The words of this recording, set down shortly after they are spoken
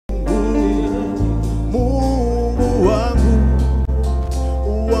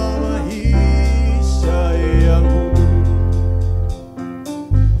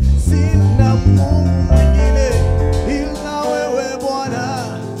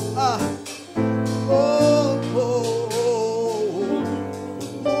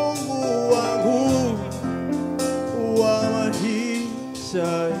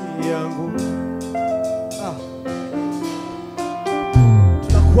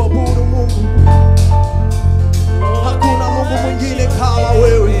Hakuna Mungu mwingine kama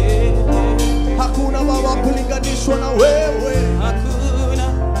wewe. Hakuna Baba kulinganishwa na wewe.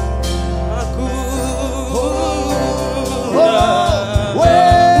 Hakuna.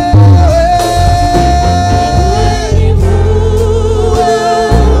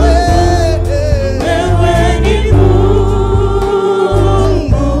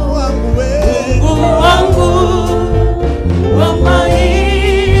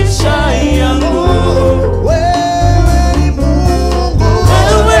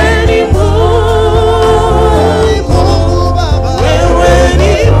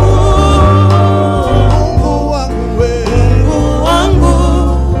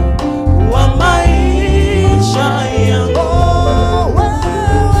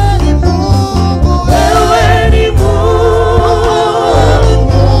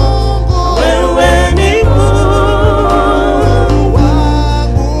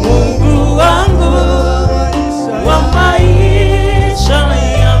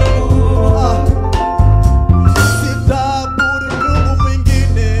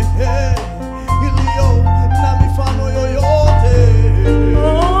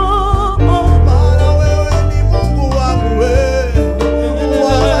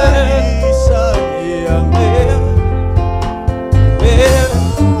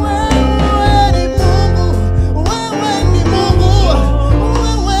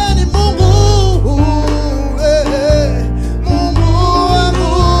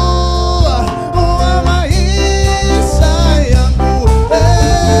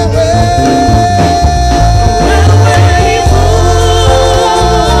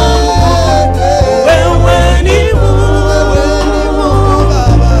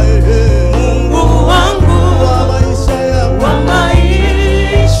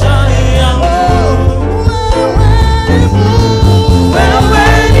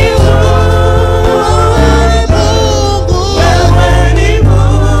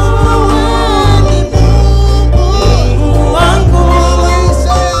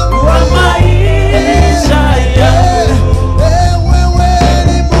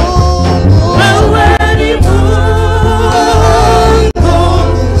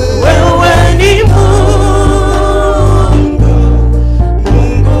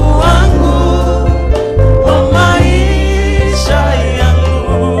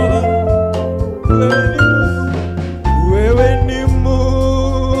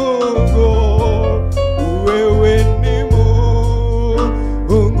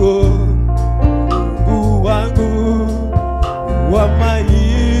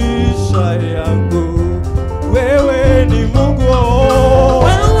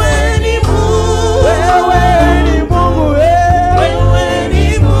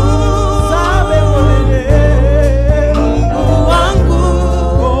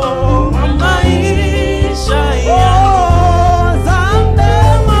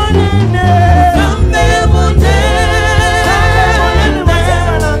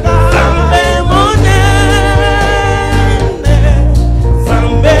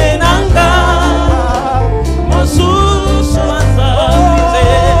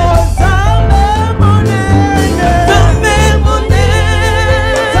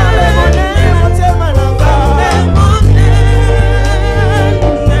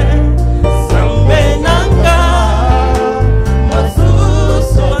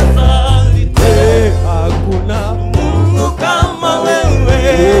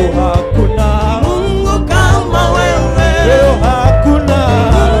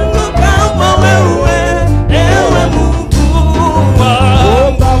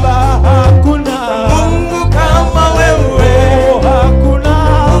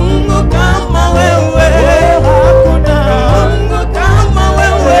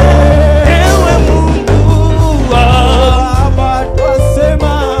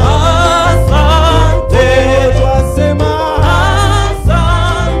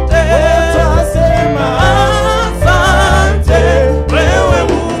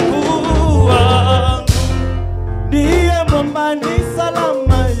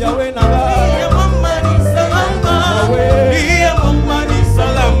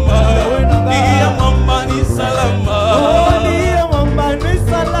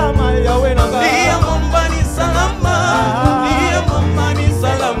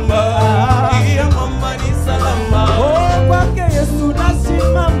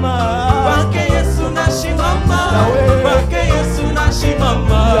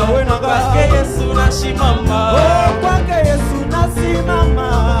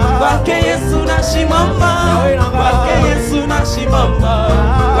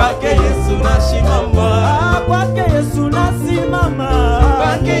 Kwake Yesu nasimama.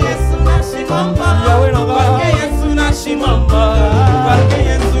 nashimama. Yawe nanga. Kwake Yesu nashimama. Kwake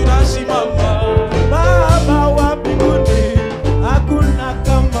Yesu nashimama. Baba wa mbinguni, hakuna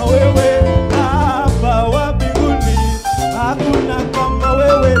kama wewe. Baba wa mbinguni, hakuna kama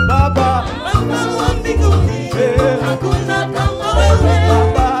wewe. Baba, Baba wa mbinguni, hakuna kama wewe.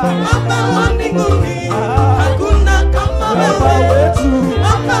 Baba wa mbinguni, hakuna kama Baba wewe. wetu,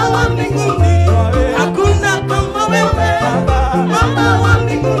 Baba wa mbinguni, hakuna kama wewe. Baba wa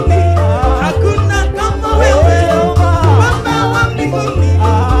mbinguni, hakuna kama wewe. Baba wa mbinguni,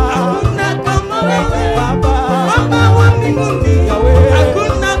 hakuna kama wewe. Baba wa mbinguni,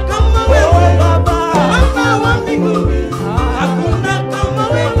 hakuna kama wewe. Baba wa mbinguni, hakuna kama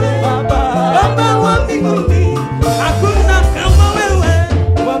wewe. Baba wa mbinguni, hakuna kama wewe.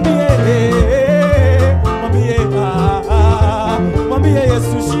 mwambie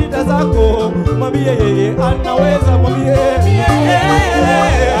Yesu shida zako, mwambie yeye anaweza, mwambie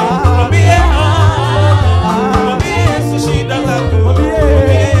Yesu shida zako, mwambie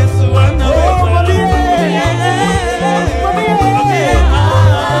Yesu anaweza. Mwambie Yesu shida zako, mwambie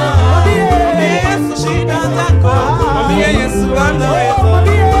Yesu anaweza. Mwambie Yesu shida zako, mwambie Yesu anaweza.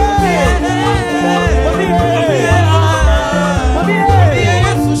 Mwambie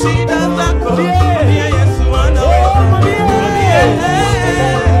Yesu shida zako, mwambie Yesu anaweza.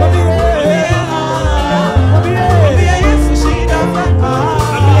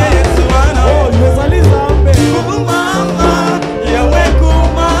 Kumama, yawe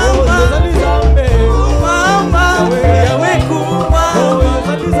kumama. Kumama, yawe kumama.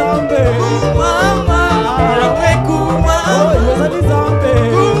 Kumama, yawe kumama. Kumama,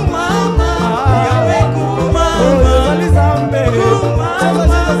 yawe kumama. Kumama,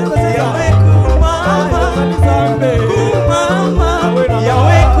 yawe kumama. Kumama, yawe kumama.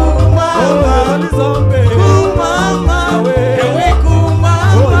 Kumama, yawe kumama.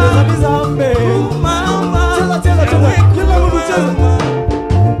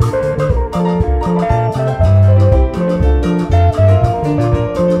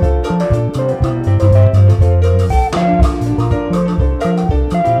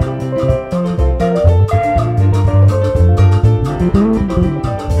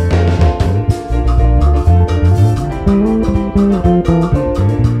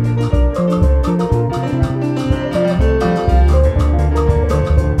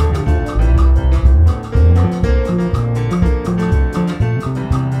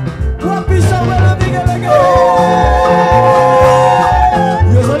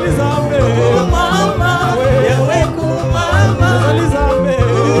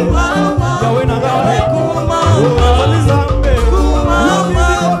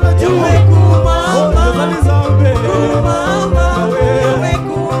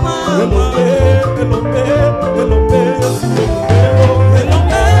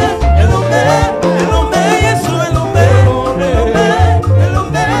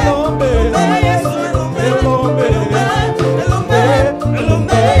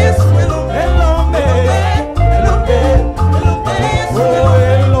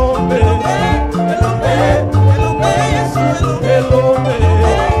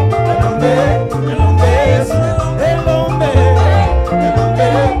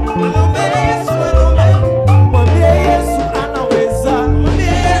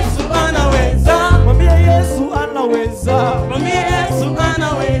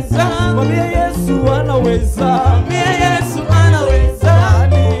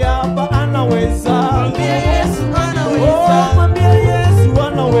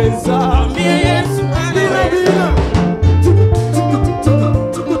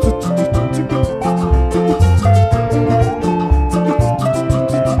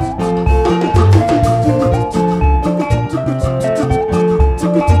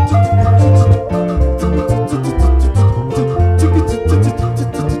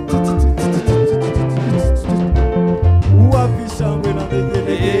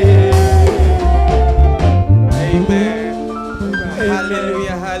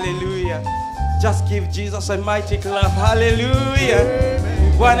 Just give Jesus a mighty clap. Hallelujah.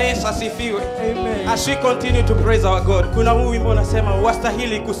 Bwana Yesu asifiwe. As we continue to praise our God, kuna huu wimbo unasema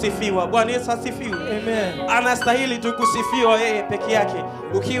wastahili kusifiwa. Bwana Yesu asifiwe. Amen. Anastahili tu kusifiwa yeye peke yake.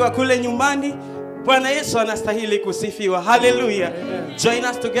 Ukiwa kule nyumbani, Bwana Yesu anastahili kusifiwa. Hallelujah. Join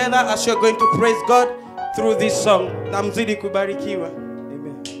us together as you're going to praise God through this song. Na mzidi kubarikiwa.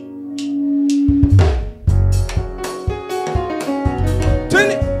 Amen.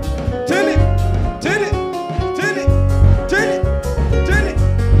 Twende.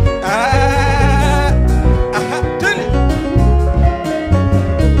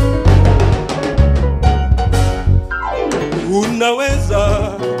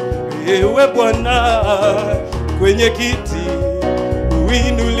 Unaweza, ewe Bwana, kwenye kiti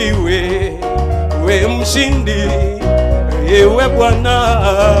uinuliwe, we mshindi, ewe Bwana,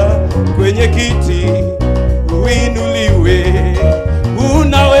 kwenye kiti uinuliwe,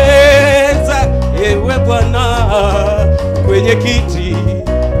 unaweza, ewe Bwana, kwenye kiti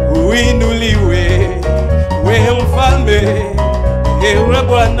uinuliwe, we mfalme, ewe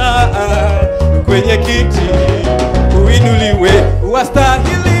Bwana, kwenye kiti uinuliwe,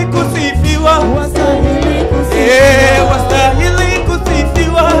 wastahili kusifiwa, wastahili kusifiwa, wastahili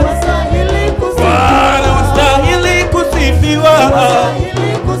kusifiwa, Bwana, wastahili kusifiwa,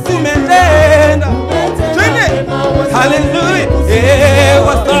 umetenda, haleluya,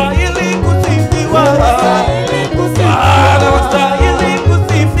 wastahili kusifiwa, Bwana, wastahili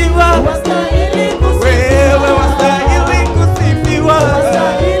kusifiwa, wewe wastahili kusifiwa,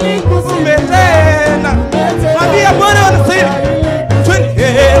 umetenda, mwambie Bwana wanastahili,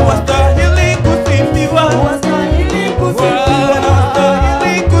 wastahili kusifiwa, wastahili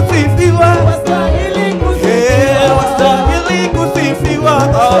kusifiwa, wastahili kusifiwa,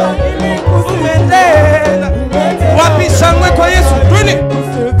 umetenda. Wapi shangwe kwa Yesu? Twende.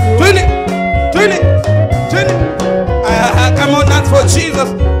 Come on, dance for Jesus.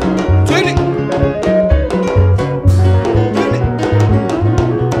 Twende.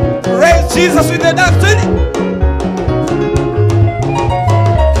 Praise Jesus with the dance. Twende.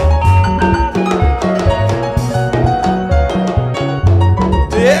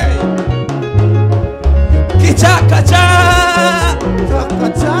 Kichaka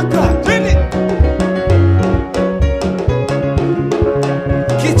twende.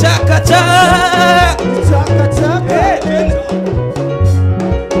 Kichaka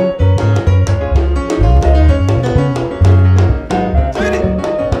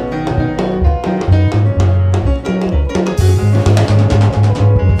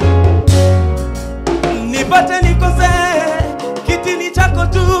nipate nikose kitini chako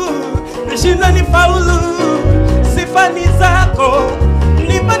tu, nishinda ni faulu sifani zako,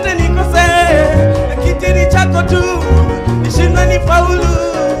 nipate nikose kitini chako tu, nishinda ni faulu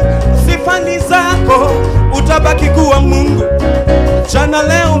sifani zako, utabaki kuwa Mungu jana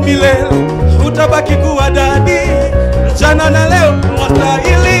leo milele, utabaki kuwa dadi jana na leo,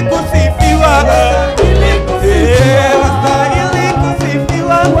 wastahili kusifiwa, wastahili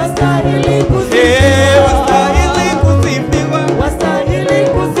kusifiwa, wastahili kusifiwa,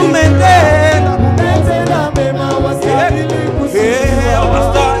 umetenda mema, wastahili kusifiwa,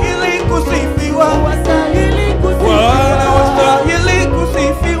 wastahili kusifiwa, Bwana, wastahili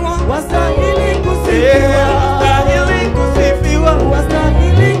kusifiwa, wastahili kusifiwa,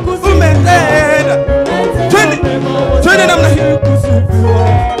 umetenda. Twende namna hii.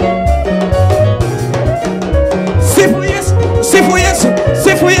 Sifu Yesu, sifu Yesu,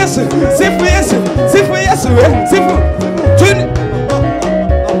 sifu Yesu, sifu Yesu, sifu Yesu, sifu. Twende.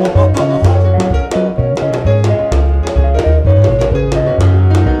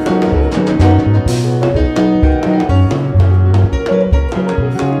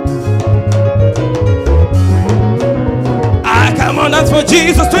 Come on, that's for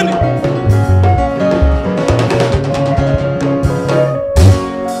Jesus. Twende.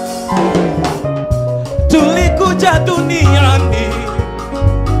 Tulikuja duniani,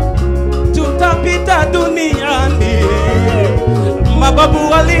 tutapita duniani,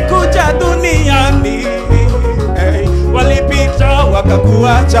 mababu walikuja duniani, walipita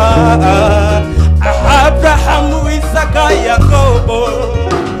wakakuacha, Abrahamu, Isaka, Yakobo,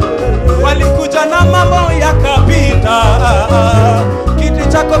 walikuja na mambo yakapita, kiti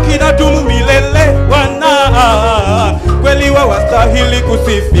chako kinadumu milele Bwana, kweli wewe wastahili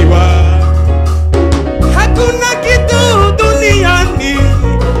kusifiwa. Hakuna kitu duniani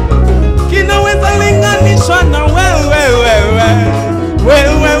kinaweza linganishwa na wewe,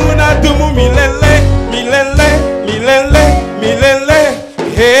 wewe unadumu milele, milele, milele, milele,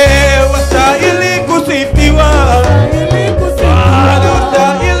 wastahili kusifiwa,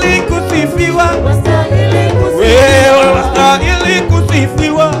 wastahili kusifiwa, wewe wastahili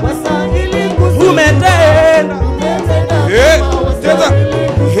kusifiwa, umetenda,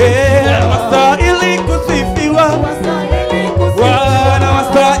 wastahili kusifiwa, Bwana,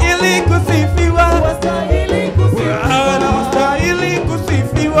 wastahili kusifiwa, Bwana, wastahili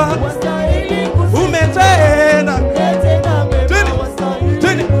kusifiwa, umetenda.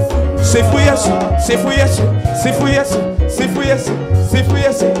 Sifu Yesu, sifu Yesu, sifu Yesu, sifu Yesu, sifu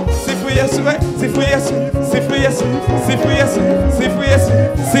Yesu, sifu Yesu, sifu Yesu, sifu Yesu, sifu Yesu, sifu Yesu,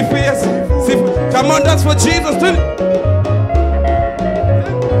 sifu Yesu, sifu. Come on, dance for Jesus.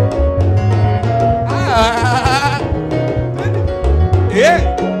 Yeah.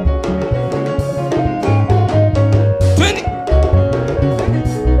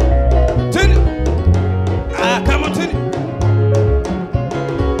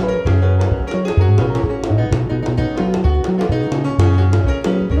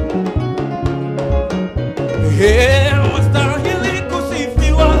 wastahili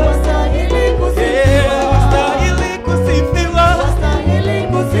kusifiwa. Wastahili kusifiwa. Wastahili kusifiwa.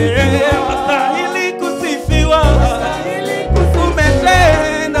 Wastahili kusifiwa.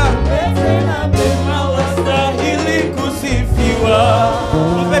 Umetenda mema, wastahili kusifiwa.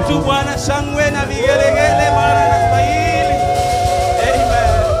 Mpe tu Bwana shangwe na vigelegele, maana anastahili.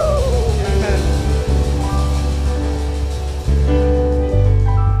 Amen.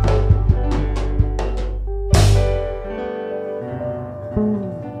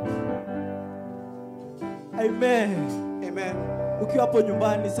 Amen. Amen. Ukiwa hapo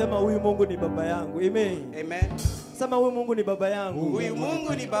nyumbani sema huyu Mungu ni baba yangu. Amen. Amen. Sema huyu Mungu ni baba yangu. Huyu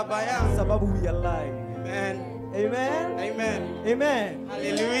Mungu ni baba yangu. Sababu we are alive. Amen. Amen. Amen. Amen.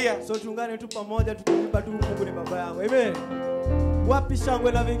 Hallelujah. So tuungane tu pamoja tukiimba tu Mungu ni baba yangu. Amen. Wapi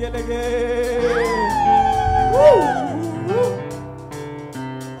shangwe na vigelegele?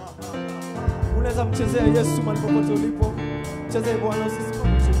 Unaweza mchezea Yesu mahali popote ulipo. Mchezee Bwana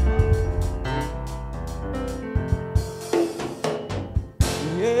usisimame tu.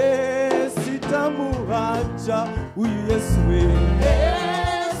 Sitamuacha huyu Yesu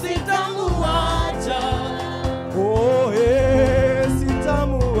sitamuacha. Oh,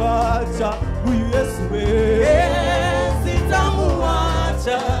 sitamuacha huyu Yesu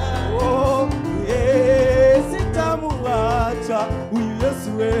sitamuacha. Oh, sitamuacha huyu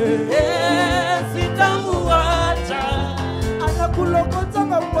Yesu sitamuacha. Anakulokota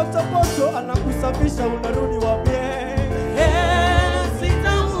mapotopoto, anakusafisha unarudi wapye.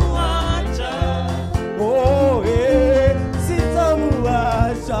 Oh,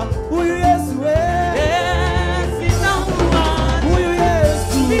 sitamuacha huyu Yesu sitamuacha huyu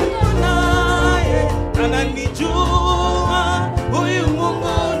Yesu. Niko naye, ananijua. Huyu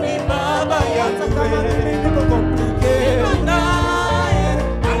Mungu ni baba yangu. Hata kama mimi niko complicated. Niko naye,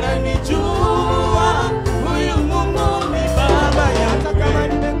 ananijua. Huyu Mungu ni baba yangu. Hata kama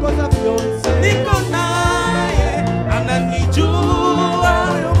nimekosa fiance. Niko naye, ananijua.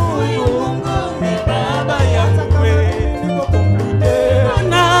 Huyu Mungu ni baba yangu. Hata kama mimi niko complicated. Niko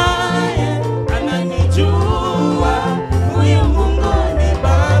naye, ananijua. Huyu Mungu ni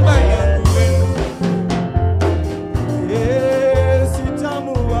baba yangu.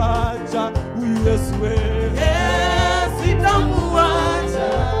 Sitamuacha huyu Yesu Sitamuacha.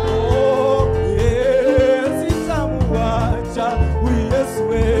 Oh, sitamuacha huyu Yesu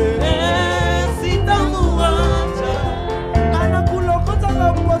Sitamuacha. anakulokota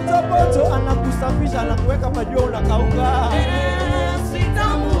mapotopoto, anakusafisha, anakuweka majua unakauka.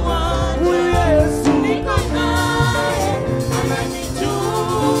 Sitamuacha. Huyu Yesu Niko naye,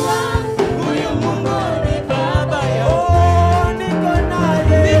 ananijua. Huyu Mungu ni baba yangu. oh, niko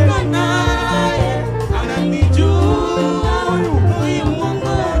naye. Niko naye, ananijua. Huyu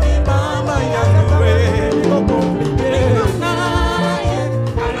Mungu ni baba yangu. Niko complicated. Niko naye,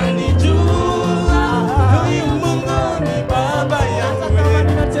 ananijua. Huyu Mungu ni baba Hata yangu. kama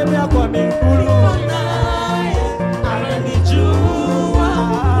ninatembea kwa miguu. Niko naye, ananijua.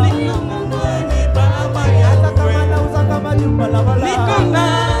 Niko Mungu ni baba Hata kama yangu. nauza kama jumba la Niko balaa.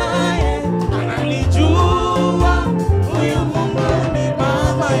 naye, ananijua. Huyu Mungu ni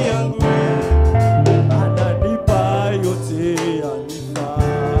baba yangu. Ananipa yote anifaa,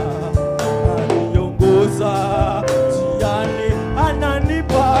 aniongoza njiani,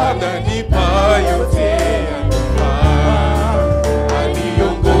 ananipa yote anifaa,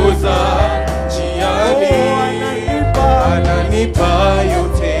 aniongoza njiani, ananipa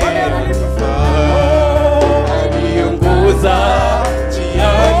yote anifaa, aniongoza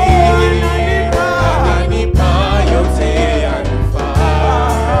njiani, ananipa yote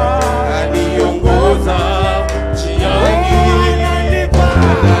anifaa, aniongoza njiani,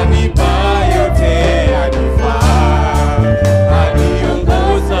 ananipa yote anifaa,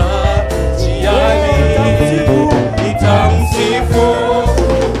 aniongoza njiani. Nitamsifu,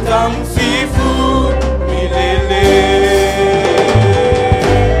 nitamsifu milele.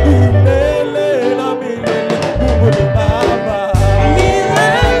 milele na milele. Mungu ni Baba.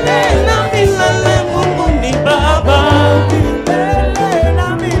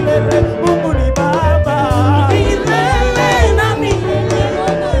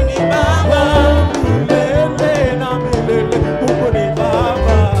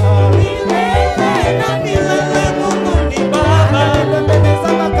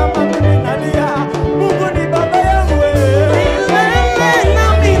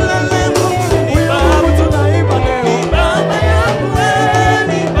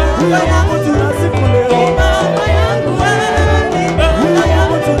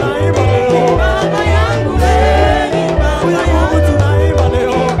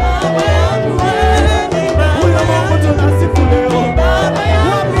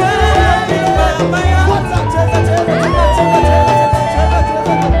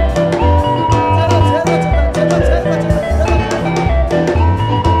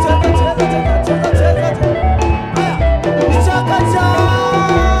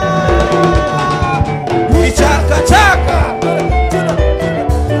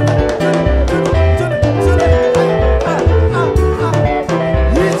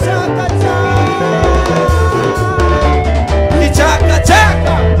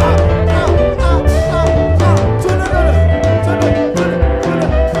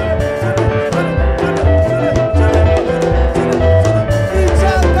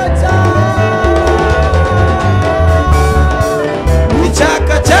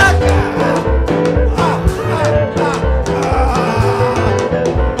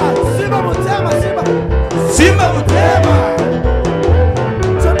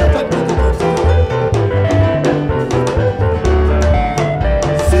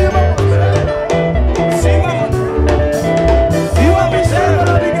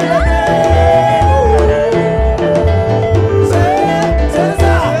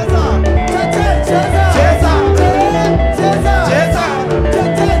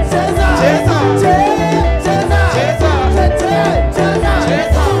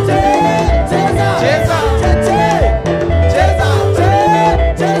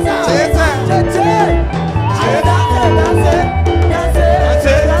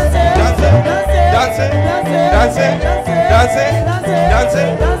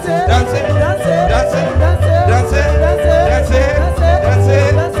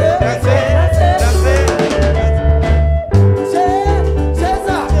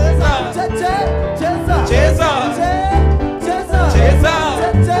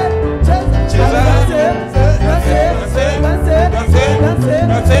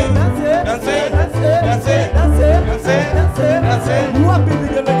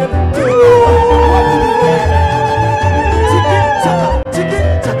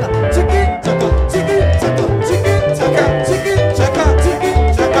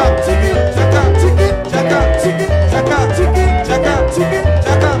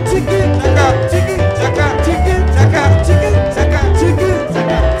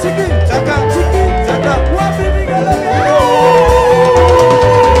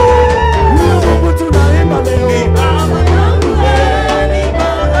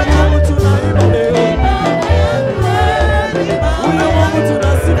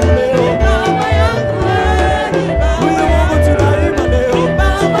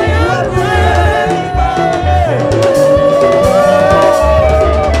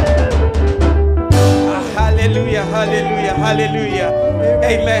 Hallelujah.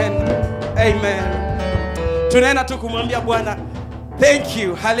 Amen. Amen. Tunaenda tu kumwambia Bwana thank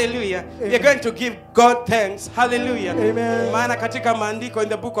you. Hallelujah. We're going to give God thanks. Hallelujah. Amen. Maana katika maandiko in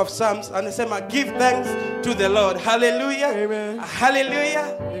the book of Psalms anasema give thanks to the Lord. Hallelujah. Amen.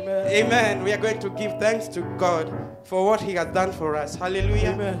 Hallelujah. Amen. Amen. We are going to give thanks to God for what he has done for us.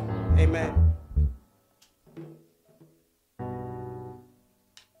 Hallelujah. Amen. Amen.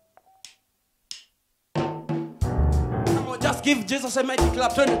 Come on, just give Jesus a mighty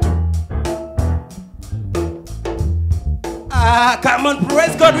clap. 22. Come on,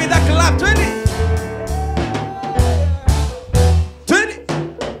 praise God with a clap. 20.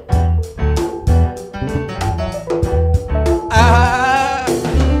 20.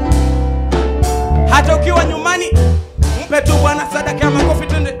 Hata ukiwa nyumbani, mpe tu Bwana sadaka ya makofi.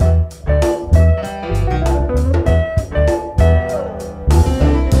 20.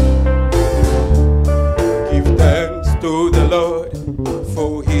 Give thanks to the Lord,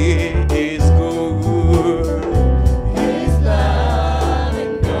 for he is good.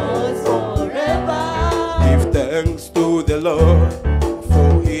 Thanks to the Lord,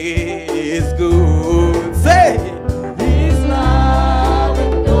 for he is good. Say, his love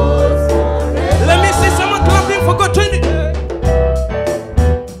endures forever. Let me see someone clapping for God. 20.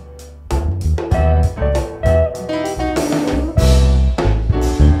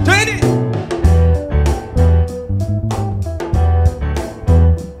 20.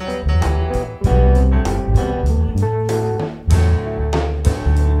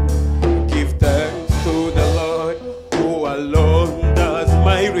 Give thanks to the Lord, who alone does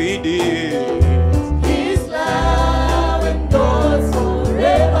my redeem. His love endures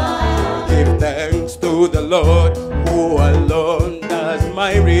forever. Give thanks to the Lord, who alone does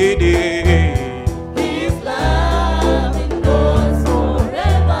my redeem. His love endures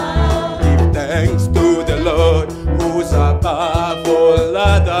forever. Give thanks to the Lord, who's above all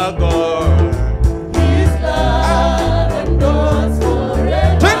other gods. His love endures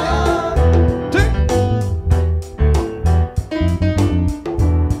forever.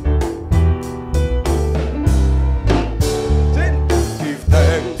 Give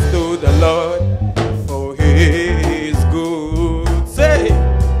thanks to the Lord, for he is good. Say,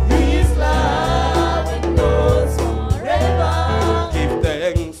 His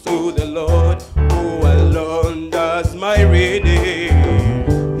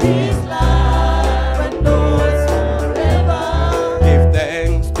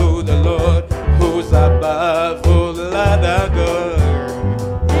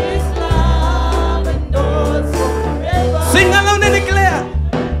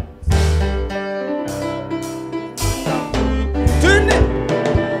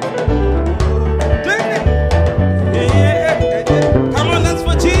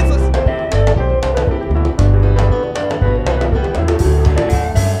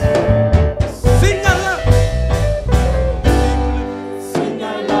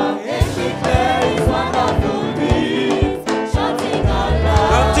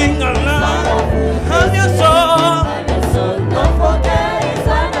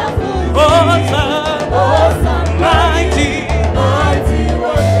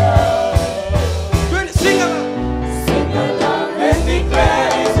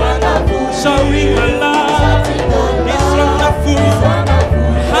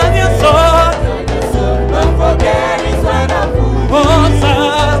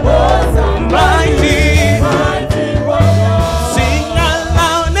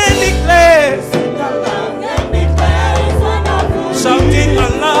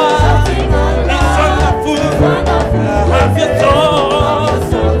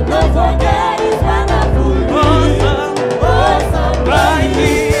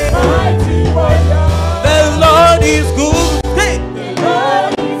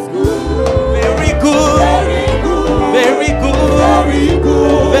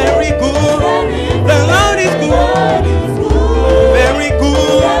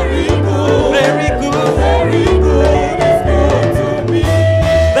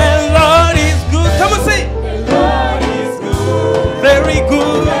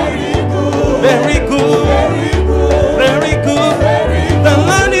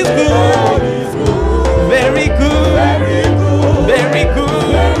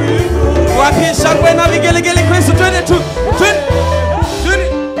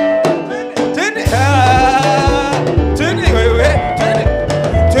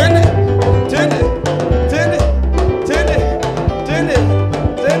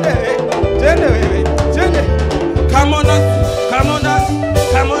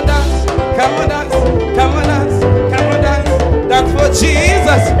Come on dance, come on dance, come on dance, come on dance. Dance for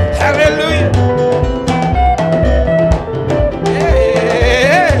Jesus. Hallelujah.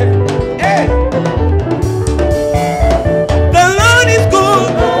 Hey, hey. The Lord is good.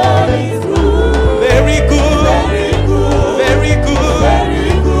 Very good. Very good.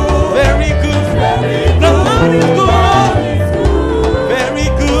 Very good. The Lord is good. Very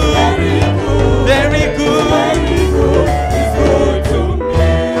good. Very good.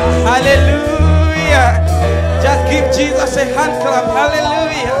 Hallelujah. Just give Jesus a hand clap.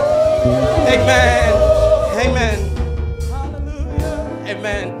 Hallelujah. Amen. Amen.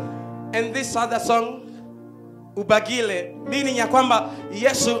 Amen. And this other song, Ubagile, meaning ya kwamba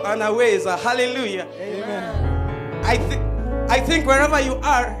Yesu anaweza. Hallelujah. Amen. I think wherever you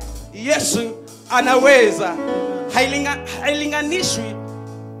are, Yesu anaweza. Hailinganishwi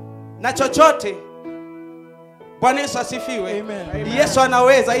na chochote. Bwana Yesu asifiwe. Amen. Yesu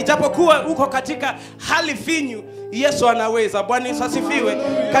anaweza. Ijapokuwa uko katika hali finyu, Yesu anaweza. Bwana Yesu asifiwe.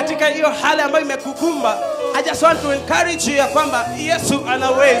 Katika hiyo hali ambayo imekukumba, I just want to encourage you ya kwamba Yesu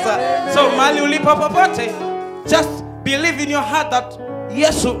anaweza. So mahali ulipo popote, just believe in your heart that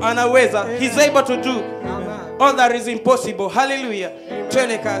Yesu anaweza. He's able to do all that is impossible. Hallelujah.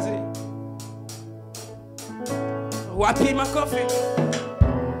 Twende kazi. Wapi makofi?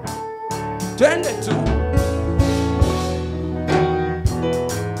 Twende tu.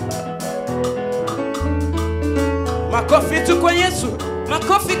 Makofi tu kwa Yesu.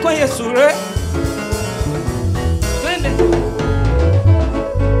 Makofi kwa Yesu. Twende.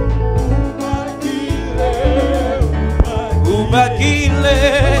 Ubagile.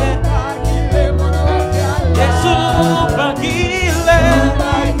 Yesu ubagile.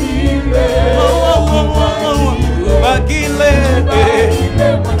 Ubagile.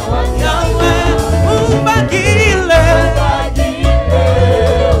 Yahweh ubagile.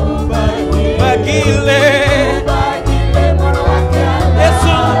 Ubagile.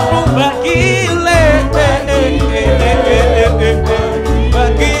 Yesu ubagile.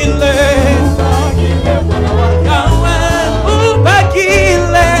 Ubagile. Yahweh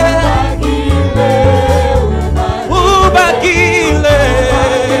ubagile. Ubagile.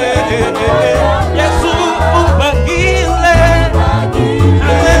 Yesu ubagile.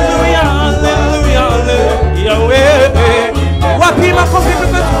 Hallelujah, hallelujah, hallelujah. Yahweh. Wapi makofi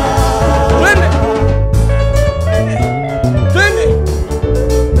pepe. Twende. Twende.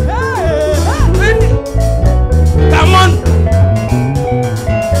 Twende. Come on.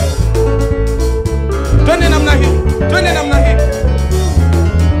 Twende namna hii. Twende namna hii.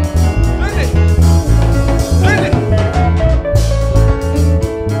 Twende. Twende.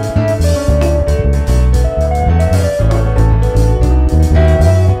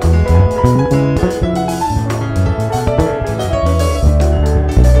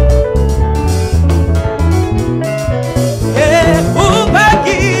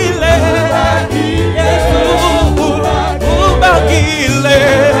 Ubagile. Yesu ubagile.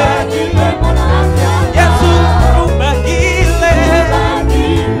 Yesu ubagile.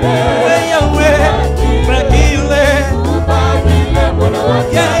 Yahweh ubagile.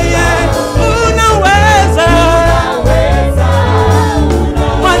 Unaweza.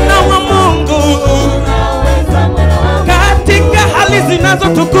 Mwana wa Mungu. Katika hali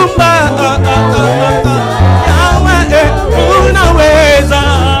zinazotukumba. Yahweh unaweza.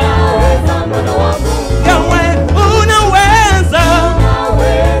 Yahweh unaweza.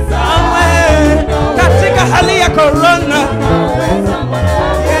 Yahweh katika hali ya corona.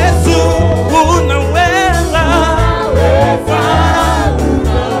 Yesu unaweza.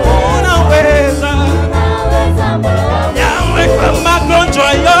 Unaweza. Yahweh kwa magonjwa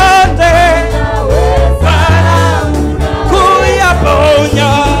yote. Bwana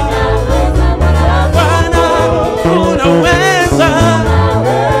kuyaponya.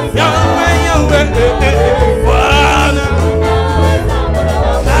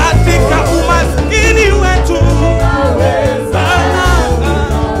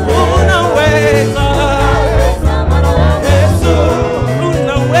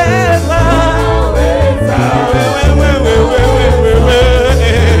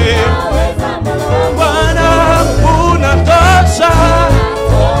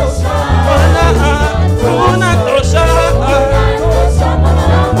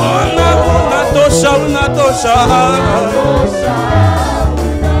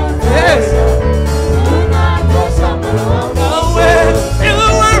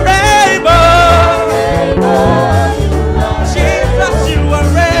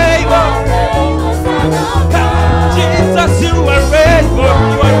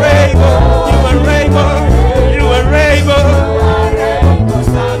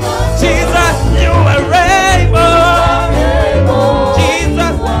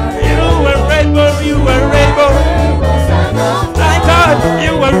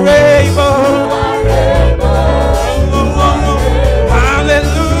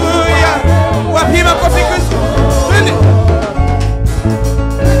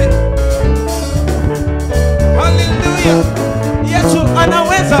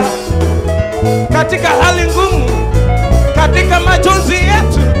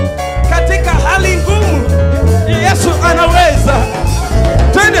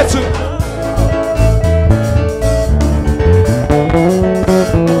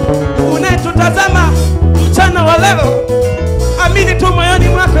 tu moyoni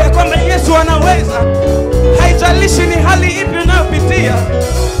mwako ya kwamba Yesu anaweza. Haijalishi ni hali ipi unayopitia,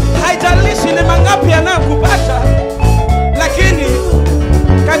 haijalishi ni mangapi yanayokupata, lakini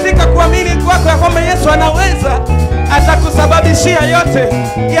katika kuamini kwako ya kwamba Yesu anaweza, atakusababishia yote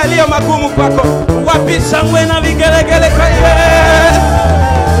yaliyo magumu kwako. Wapi shangwe na vigelegele kwa Yesu?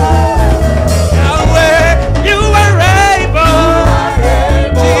 Yahweh, you are able.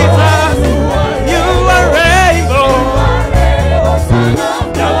 Jesus, you are able.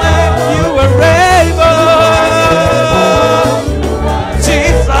 Yahweh, you are able.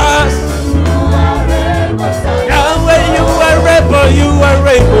 Jesus, Yahweh, you are able. You are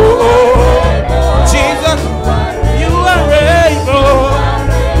able. Jesus, you are able.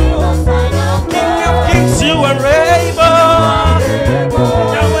 King of kings, you are able.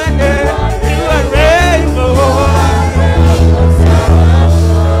 Yahweh, you are able.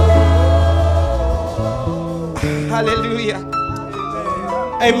 Hallelujah.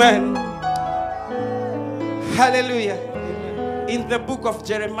 Amen. Hallelujah. In the book of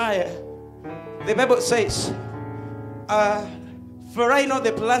Jeremiah, the Bible says, for I know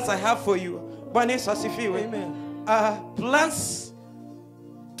the plans I have for you. Bwana Yesu asifiwe. Plans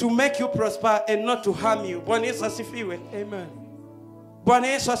to make you prosper and not to harm you. Bwana Yesu asifiwe. Amen. Bwana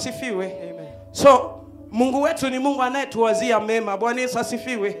Yesu asifiwe. Amen. So Mungu wetu ni Mungu anayetuwazia mema. Bwana Yesu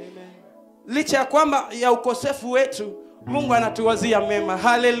asifiwe. Amen. Licha ya kwamba ya ukosefu wetu, Mungu anatuwazia mema.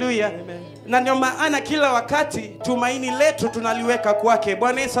 Hallelujah. Amen. Na ndio maana kila wakati tumaini letu tunaliweka kwake.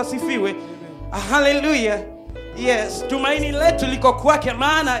 Bwana Yesu asifiwe. Hallelujah. Yes, tumaini letu liko kwake,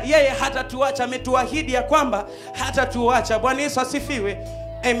 maana yeye hatatuacha. Ametuahidi ya kwamba hatatuacha. Bwana Yesu asifiwe.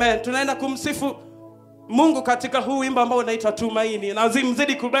 Amen. Tunaenda kumsifu Mungu katika huu wimbo ambao unaitwa Tumaini. Na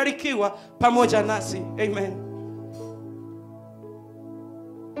mzidi kubarikiwa pamoja nasi. Amen.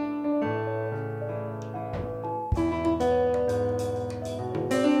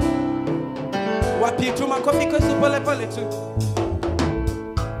 Wapi tu makofi kwa Yesu pole pole tu.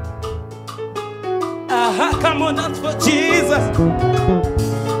 Aha, come on, dance for Jesus.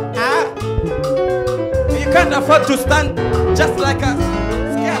 Ah, you can't afford to stand just like a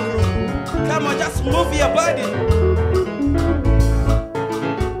scarecrow. Come on, just move your body.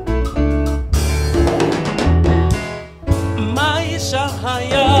 Maisha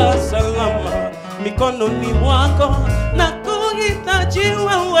haya salama mikononi mwako, na kuhitaji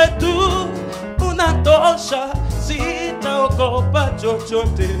wewe tu unatosha, sitaogopa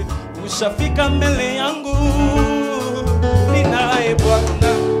chochote. Ushafika mbele yangu, ninaye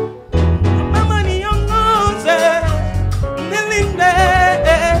Bwana. Mama niongoze, nilinde,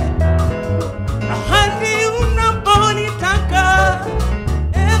 hadi unaponitaka.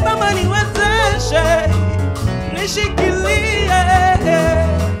 Mama niwezeshe, nishikilie,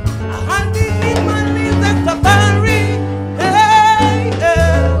 hadi nimalize safari.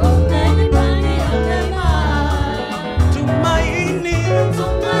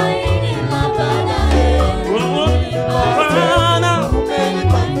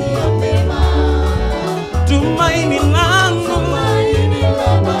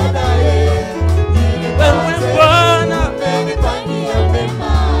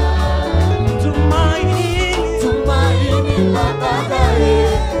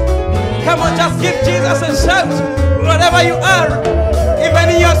 Come on, just give Jesus a shout. Wherever you are, even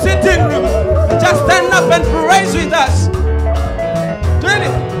in your sitting room, just stand up and praise with us. Do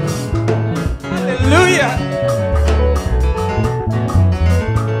it. Hallelujah.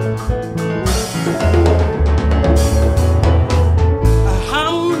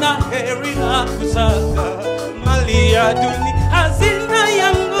 Hamna heri na kusaka mali ya dunia, hazina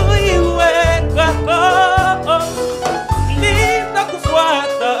yangu iwe kwako.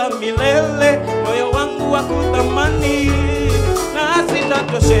 Nitakufuata milele, moyo wangu wa kutamani na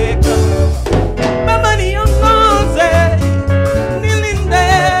sitatosheka. Mama niongoze, nilinde,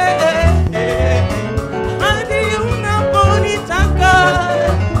 hadi unaponitaka.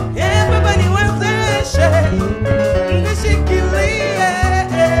 Baba niwezeshe, nishikilie,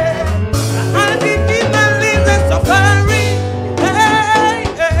 hadi nimalize safari.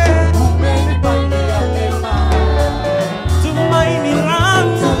 Umenipangia mema. Tumaini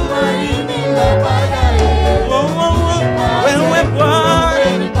langu, wewe Bwana.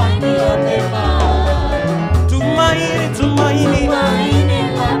 Umenipangia mema. Tumaini, tumaini. Tumaini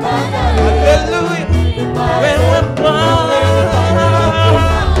la baadaye. Hallelujah. Wewe Bwana.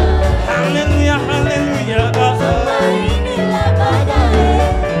 Hallelujah, hallelujah. Tumaini la baadaye.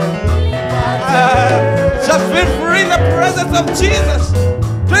 Just feel free in the presence of Jesus.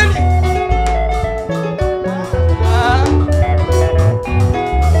 Really.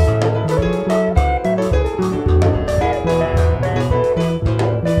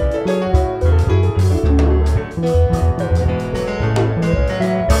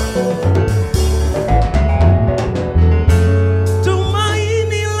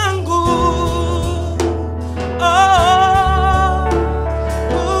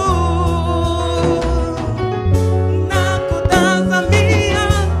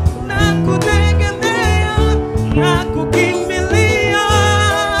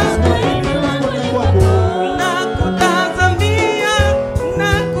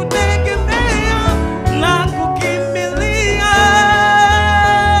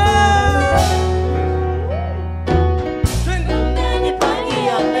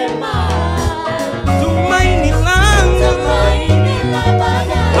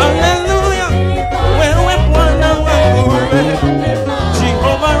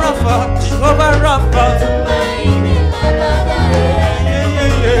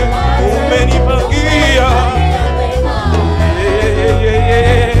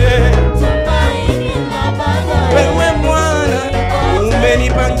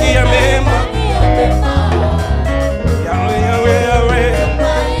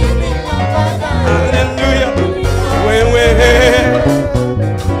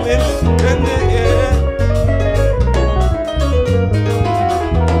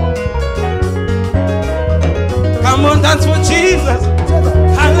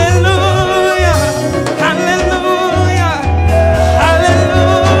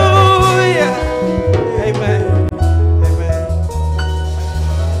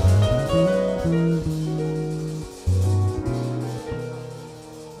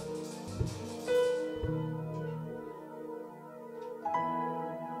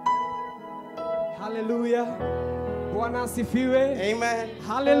 Hallelujah. Bwana asifiwe. Amen.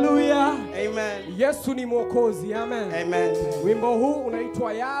 Hallelujah. Amen. Yesu ni mwokozi. Amen. Amen. Wimbo huu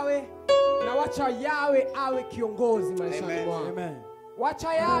unaitwa Yawe, na wacha Yawe awe kiongozi maishani mwako. Amen.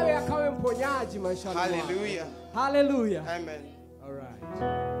 Wacha Yawe akawe mponyaji maishani mwako. Hallelujah. Hallelujah. Amen. All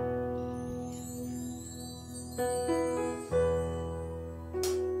right.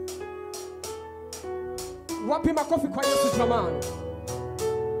 Wapi makofi kwa Yesu jamani?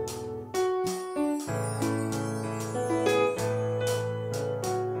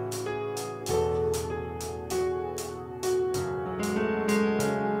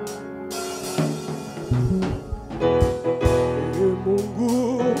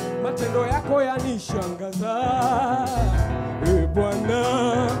 Mungu, matendo yako yanishangaza. Bwana,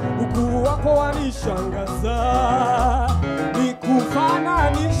 ukuu wako wanishangaza.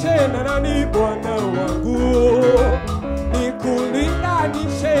 Nikufananishe na nani Bwana wangu?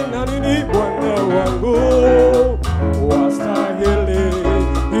 Nikulinganishe na nini Bwana wangu? Wastahili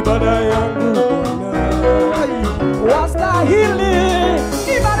ibada yangu Bwana. Wastahili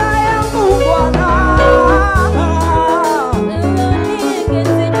ibada yangu Bwana.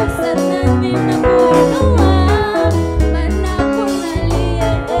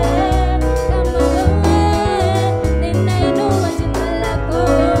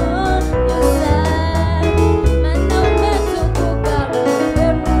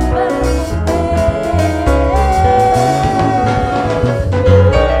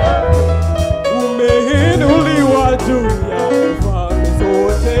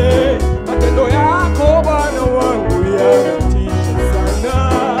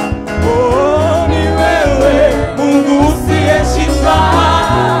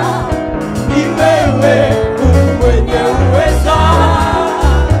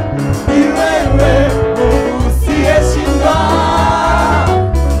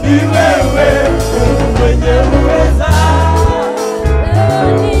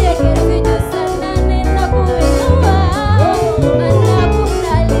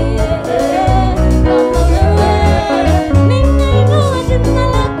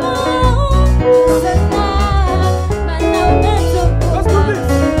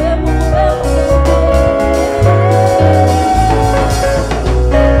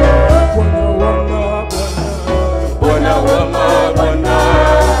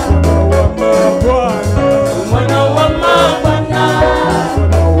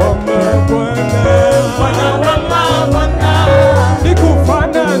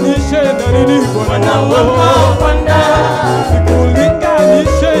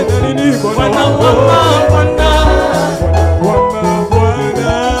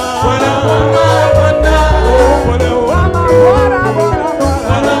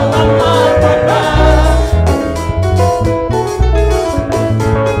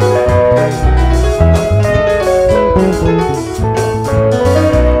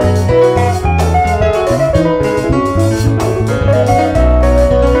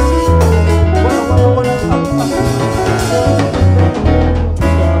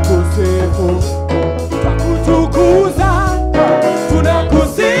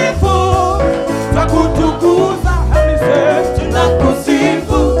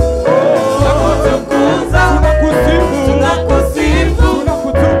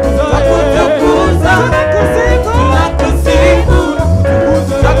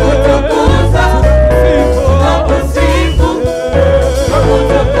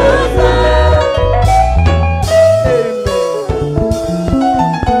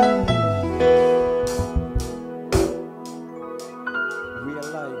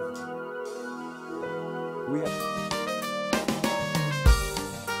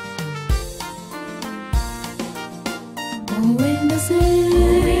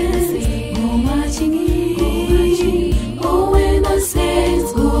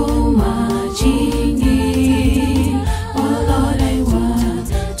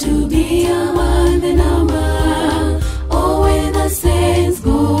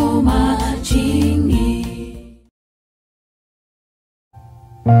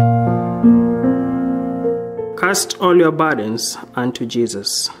 Cast all your burdens unto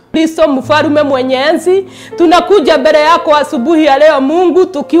Jesus. Kristo mfarume mwenye enzi, tunakuja mbele yako asubuhi ya leo Mungu,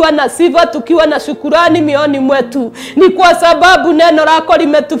 tukiwa na sifa, tukiwa na shukurani mioni mwetu. Ni kwa sababu neno lako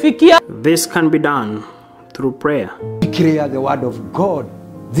limetufikia. This can be done through prayer. Declare the word of God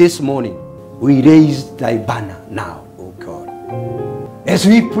this morning. We raise thy banner now, O God. As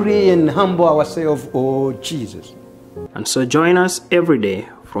we pray and humble ourselves, O Jesus. And so join us every day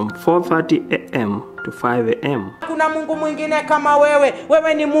from 4:30 a.m. to 5 a.m. Kuna Mungu mwingine kama wewe.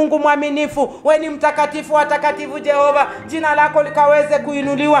 Wewe ni Mungu mwaminifu. Wewe ni mtakatifu wa takatifu Jehova. Jina lako likaweze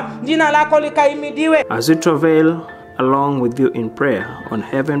kuinuliwa. Jina lako likahimidiwe. As we travail along with you in prayer on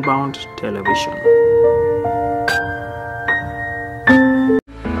Heaven Bound Television.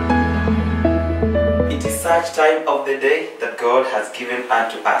 It is such time of the day that God has given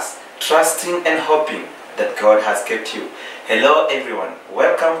unto us, trusting and hoping that God has kept you. Hello everyone,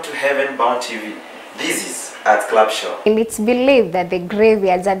 welcome to Heaven Bound TV. This is at Club Show. And it's believed that the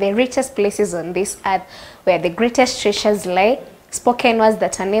graveyards are the richest places on this earth where the greatest treasures lie, spoken words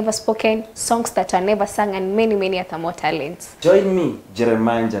that are never spoken, songs that are never sung, and many, many other more talents. Join me,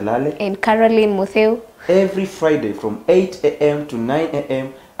 Jeremiah Jalale, And Caroline Mutheu every Friday from 8 a.m. to 9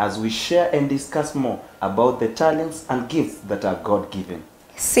 a.m. as we share and discuss more about the talents and gifts that are God-given.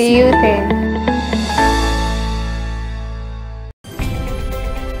 See you then.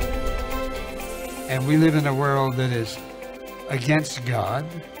 And we live in a world that is against God,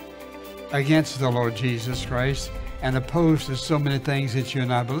 against the Lord Jesus Christ, and opposed to so many things that you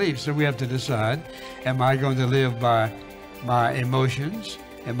and I believe. So we have to decide, am I going to live by my emotions?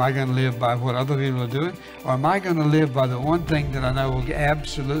 Am I going to live by what other people are doing? Or am I going to live by the one thing that I know will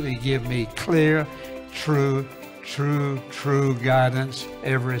absolutely give me clear, true guidance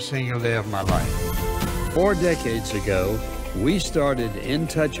every single day of my life? 4 decades ago, we started In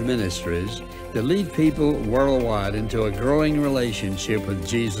Touch Ministries to lead people worldwide into a growing relationship with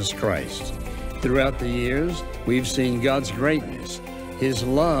Jesus Christ. Throughout the years, we've seen God's greatness, His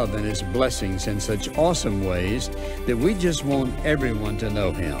love and His blessings in such awesome ways that we just want everyone to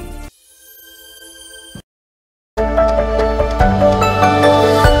know Him.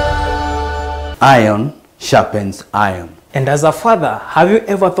 Iron sharpens iron. And as a father, have you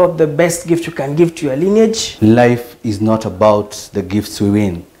ever thought the best gift you can give to your lineage? Life is not about the gifts we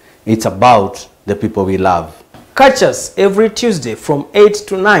win. It's about the people we love. Catch us every Tuesday from 8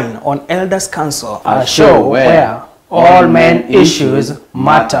 to 9 on Elders Council, a show where all men issues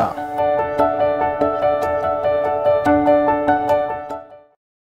matter.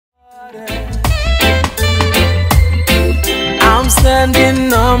 I'm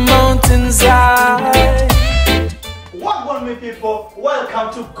standing on mountainside. Welcome me people,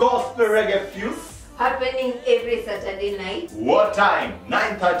 welcome to Gospel Reggae Fuse. Happening every Saturday night. What time?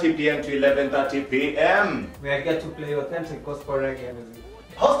 9:30 p.m. to 11:30 p.m. We are get to play authentic gospel reggae music.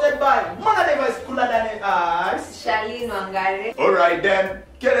 Hosted by Manadeva Skuladane as Charlene Wangare. Alright then,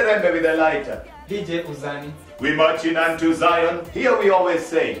 get it in with the lighter. DJ Uzani. We marching unto Zion. Here we always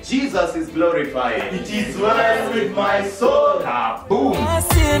say, Jesus is glorified. It is well with my soul. Boom.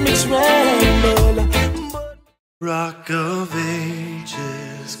 Rock of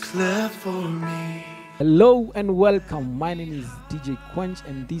Ages, cleft for me. Hello and welcome. My name is DJ Quench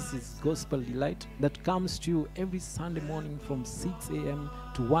and this is Gospel Delight that comes to you every Sunday morning from 6 a.m.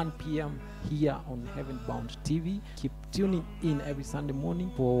 to 1 p.m. here on Heaven Bound TV. Keep tuning in every Sunday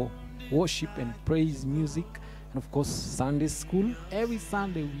morning for worship and praise music and of course Sunday school. Every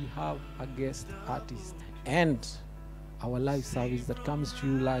Sunday we have a guest artist and our live service that comes to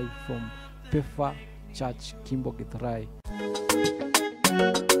you live from Pefa Church, Kimbo Githurai.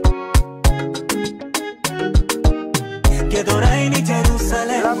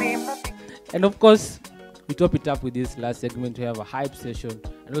 And of course, we top it up with this last segment. We have a hype session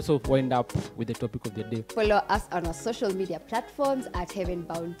and also wind up with the topic of the day. Follow us on our social media platforms at Heaven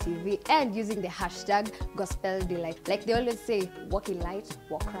Bound TV and using the hashtag Gospel Delight. Like they always say, walk in light,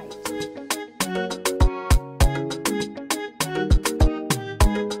 walk right.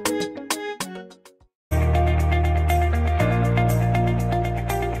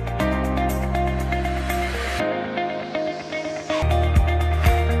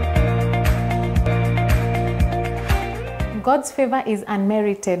 God's favor is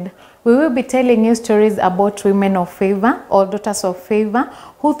unmerited. We will be telling you stories about women of favor or daughters of favor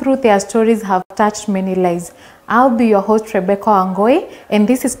who through their stories have touched many lives. I'll be your host Rebecca Angoi and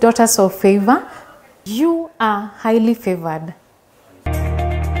this is Daughters of Favor. You are highly favored.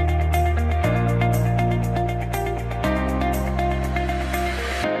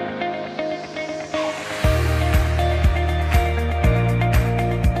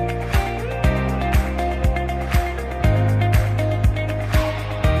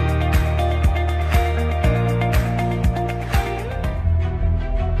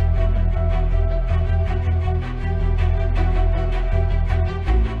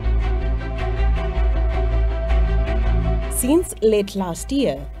 Since late last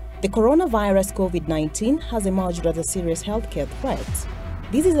year, the coronavirus COVID-19 has emerged as a serious healthcare threat.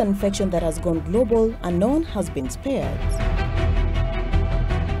 This is an infection that has gone global and no one has been spared.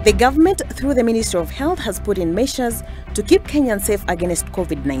 The government, through the Ministry of Health, has put in measures to keep Kenyans safe against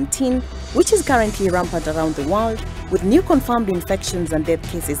COVID-19, which is currently rampant around the world, with new confirmed infections and death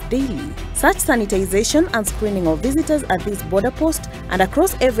cases daily. Such sanitization and screening of visitors at this border post and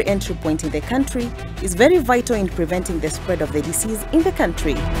across every entry point in the country is very vital in preventing the spread of the disease in the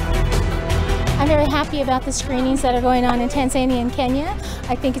country. I'm very happy about the screenings that are going on in Tanzania and Kenya.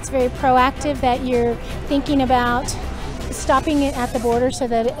 I think it's very proactive that you're thinking about stopping it at the border so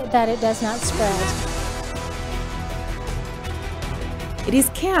that it does not spread. It is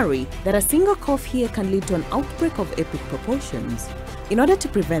scary that a single cough here can lead to an outbreak of epic proportions. In order to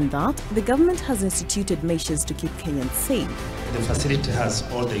prevent that, the government has instituted measures to keep Kenyans safe. The facility has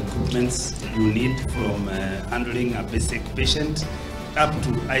all the equipments you need, from handling a basic patient up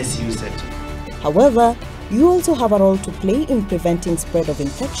to ICU setting. However, you also have a role to play in preventing spread of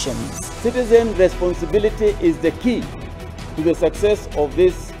infections. Citizen responsibility is the key to the success of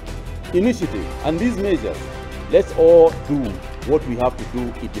this initiative and these measures. Let's all do what we have to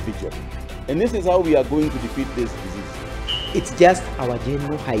do individually. And this is how we are going to defeat this disease. It's just our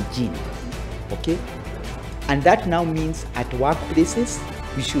general hygiene, okay? And that now means at workplaces,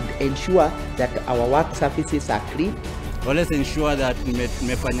 we should ensure that our work surfaces are clean. Always ensure that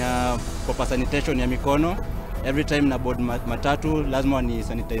nimefanya proper sanitation ya mikono. Every time na board matatu, lazima ni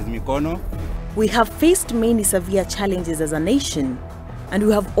sanitize mikono. We have faced many severe challenges as a nation, and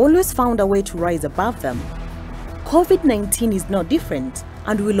we have always found a way to rise above them. COVID-19 is no different,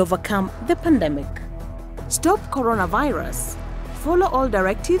 and we will overcome the pandemic. Stop coronavirus. Follow all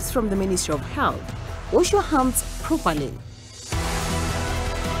directives from the Ministry of Health. Wash your hands properly.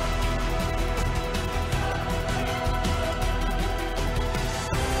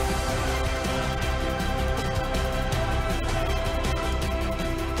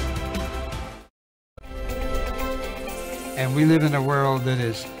 And we live in a world that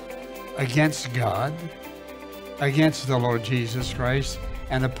is against God, against the Lord Jesus Christ,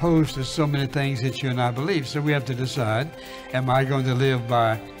 and opposed to so many things that you and I believe. So we have to decide, am I going to live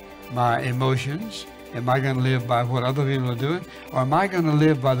by my emotions? Am I going to live by what other people are doing? Or am I going to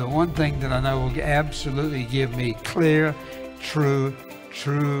live by the one thing that I know will absolutely give me clear, true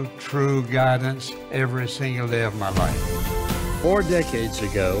guidance every single day of my life? 4 decades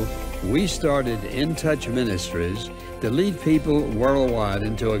ago, we started In Touch Ministries to lead people worldwide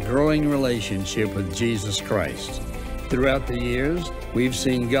into a growing relationship with Jesus Christ. Throughout the years, we've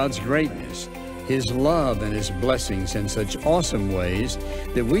seen God's greatness, His love and His blessings in such awesome ways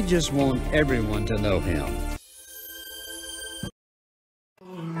that we just want everyone to know Him.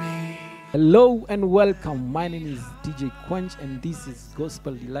 Hello and welcome. My name is DJ Quench and this is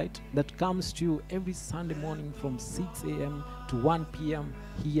Gospel Delight that comes to you every Sunday morning from 6 a.m. to 1 p.m.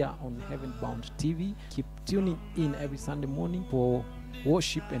 here on Heaven Bound TV. Keep tuning in every Sunday morning for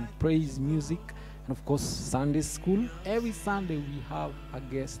worship and praise music and of course Sunday school. Every Sunday we have a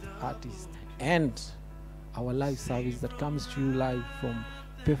guest artist and our live service that comes to you live from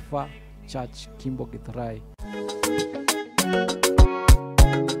Pefa Church, Kimbo Githurai.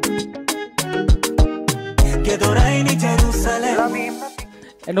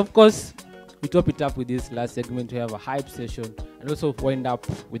 And of course, we top it up with this last segment to have a hype session and also wind up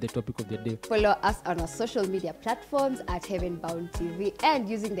with the topic of the day. Follow us on our social media platforms at Heaven Bound TV and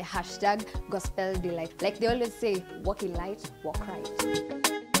using the hashtag Gospel Delight. Like they always say, walk in light, walk right.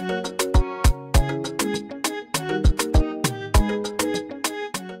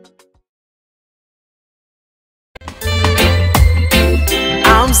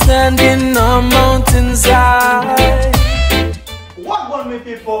 I'm standing on mountainside. Welcome me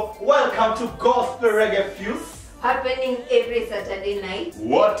people, welcome to Gospel Reggae Fuse. Happening every Saturday night.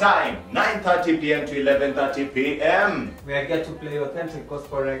 What time? 9:30 p.m. to 11:30 p.m. We are get to play authentic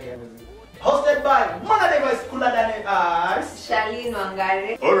gospel reggae music. Hosted by Manadeva Skuladane Ars. Charlene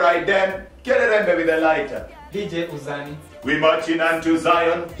Wangare. Alright then, get it with the lighter. DJ Uzani. We marching unto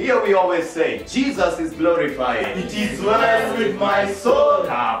Zion. Here we always say, Jesus is glorified. It is well with my soul.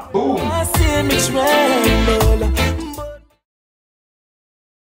 Boom.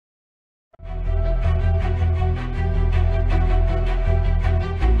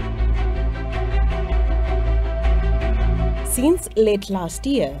 Since late last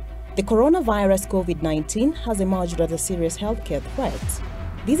year, the coronavirus COVID-19 has emerged as a serious healthcare threat.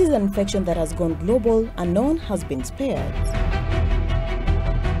 This is an infection that has gone global and no one has been spared.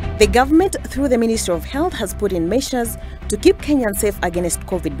 The government, through the Ministry of Health, has put in measures to keep Kenyans safe against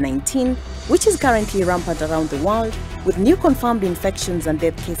COVID-19, which is currently rampant around the world, with new confirmed infections and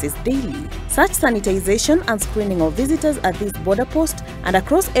death cases daily. Such sanitization and screening of visitors at this border post and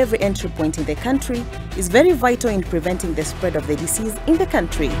across every entry point in the country is very vital in preventing the spread of the disease in the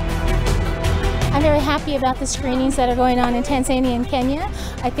country. I'm very happy about the screenings that are going on in Tanzania and Kenya.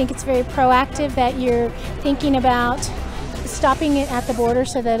 I think it's very proactive that you're thinking about stopping it at the border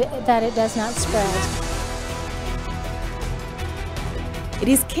so that it does not spread. It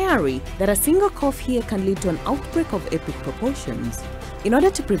is scary that a single cough here can lead to an outbreak of epic proportions. In order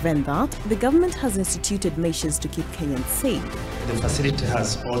to prevent that, the government has instituted measures to keep Kenyans safe. The facility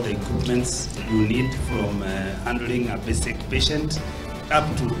has all the equipments you need, from handling a basic patient up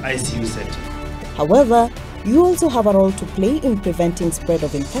to ICU setting. However, you also have a role to play in preventing spread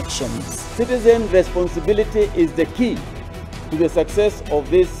of infections. Citizen responsibility is the key to the success of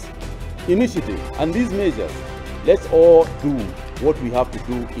this initiative and these measures. Let's all do what we have to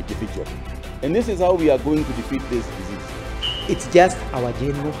do individually. And this is how we are going to defeat this disease. It's just our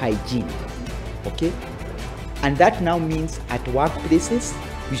general hygiene, okay? And that now means at workplaces,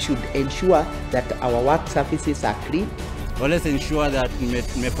 we should ensure that our work surfaces are clean. Always ensure that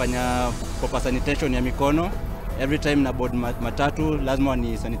nimefanya proper sanitation ya mikono. Every time na board matatu, lazima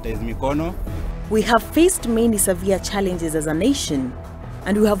ni sanitize mikono. We have faced many severe challenges as a nation,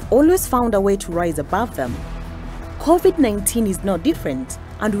 and we have always found a way to rise above them. COVID-19 is no different,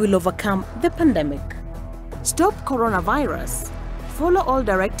 and we will overcome the pandemic. Stop coronavirus. Follow all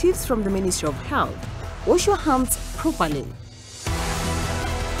directives from the Ministry of Health. Wash your hands properly.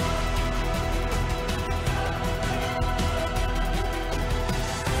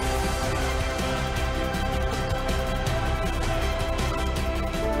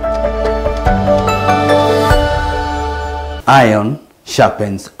 Iron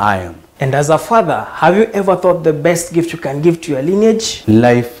sharpens iron. And as a father, have you ever thought the best gift you can give to your lineage?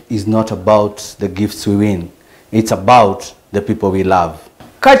 Life is not about the gifts we win. It's about the people we love.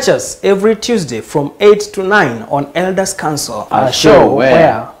 Catch us every Tuesday from 8 to 9 on Elders Council, a show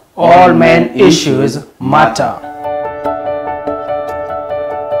where all men issues matter.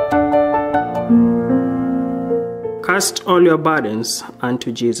 Cast all your burdens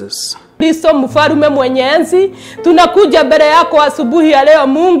unto Jesus. Kristo mfarume mwenye enzi, tunakuja mbele yako asubuhi ya leo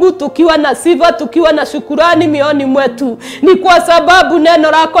Mungu, tukiwa na sifa, tukiwa na shukurani mioni mwetu. Ni kwa sababu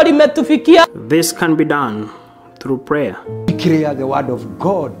neno lako limetufikia. This can be done through prayer. Declare the word of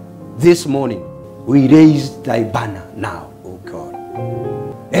God this morning. We raise thy banner now, O God.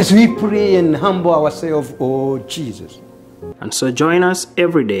 As we pray and humble ourselves, O Jesus. And so join us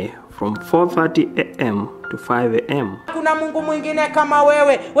every day from 4:30 a.m. to 5 a.m. Kuna Mungu mwingine kama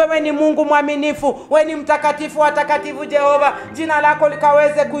wewe. Wewe ni Mungu mwaminifu. Wewe ni mtakatifu wa takatifu Jehova. Jina lako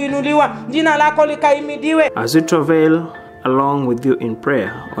likaweze kuinuliwa. Jina lako likahimidiwe. As we travail along with you in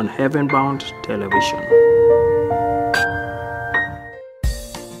prayer on Heaven Bound Television.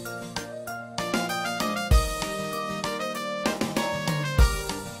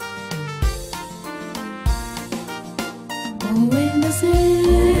 When the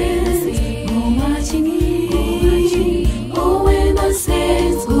saints go marching in, oh, when the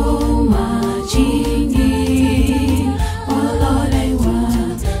saints go marching in, oh Lord, I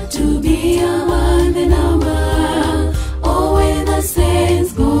want to be among the number. Oh, when the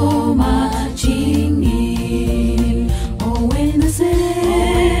saints go marching in, oh, when the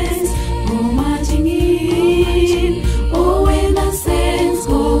saints go marching in, oh, when the saints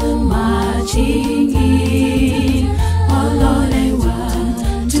go marching in.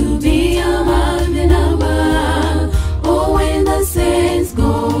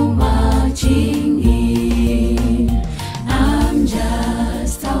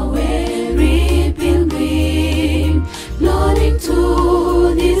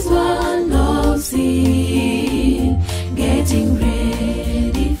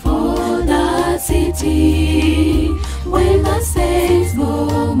 When the saints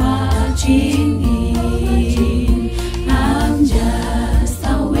go marching in, I'm just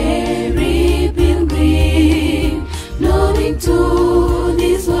a weary pilgrim, loading to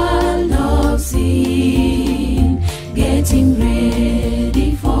this world of sin, getting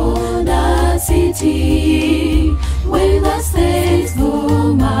ready for the city. When the saints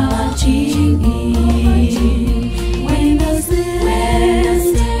go marching in, when the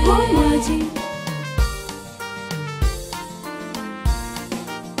saints go marching.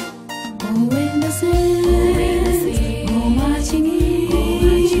 When the saints go marching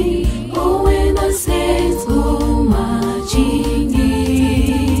in, oh, when the saints go marching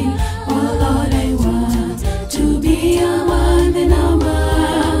in, oh Lord, I want to be among the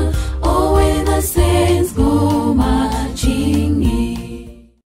number.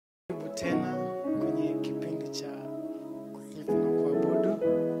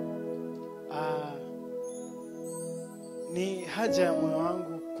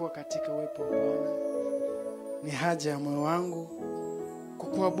 kuwa katika uwepo wa Bwana. Ni haja ya moyo wangu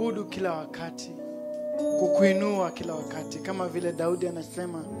kukuabudu kila wakati, kukuinua kila wakati, kama vile Daudi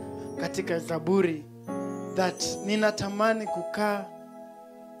anasema katika Zaburi that ninatamani kukaa,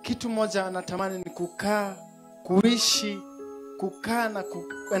 kitu moja anatamani ni kukaa, kuishi, kukaa na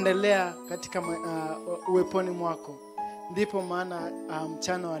kuendelea katika uweponi mwako. Ndipo maana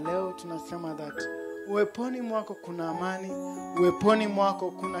mchana wa leo tunasema that uweponi mwako kuna amani, uweponi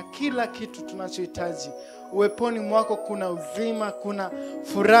mwako kuna kila kitu tunachohitaji, uweponi mwako kuna uzima, kuna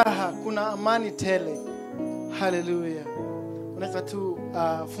furaha, kuna amani tele. Haleluya. Unaweza tu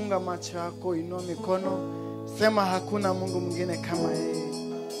funga macho yako, inua mikono, sema hakuna Mungu mwingine kama yeye.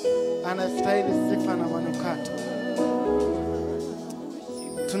 Anastahili sifa na manukato.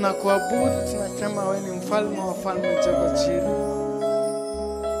 Tunakuabudu, tunasema wewe ni mfalme wa wafalme, Jehova Jireh.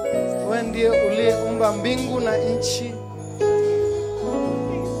 Wewe ndiye uliyeumba mbingu na nchi.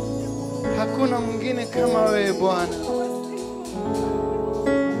 Hakuna mwingine kama wewe Bwana.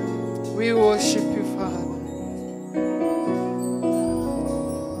 We worship you, Father.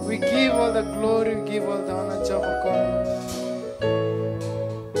 We give all the glory, we give all the honor, Jehovah God.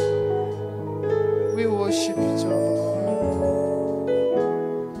 We worship you, Jehovah God.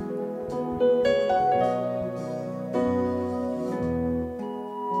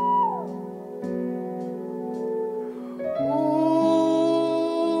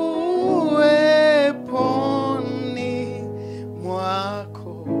 Uweponi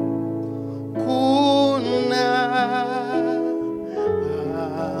mwako, kuna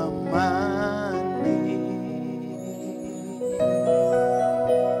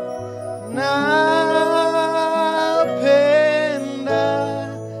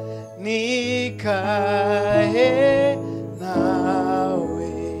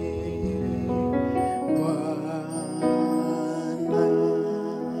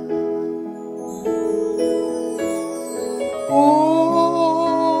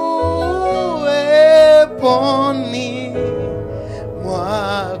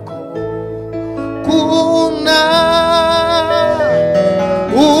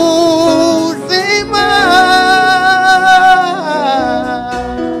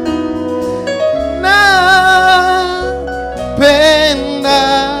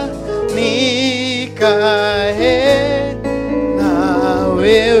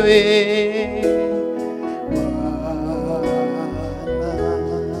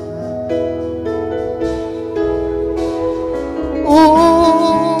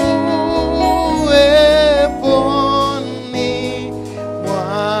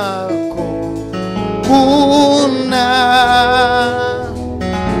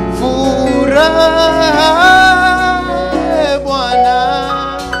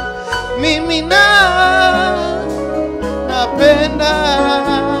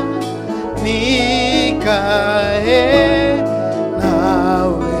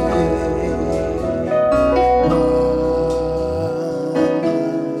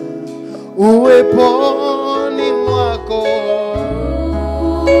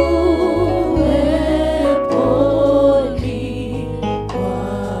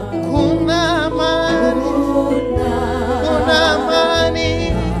amani, kuna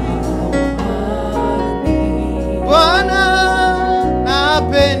amani. Bwana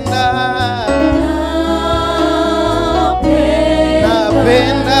napenda,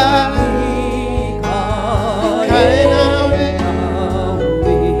 napenda kae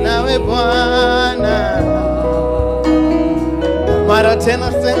nawe Bwana. Mara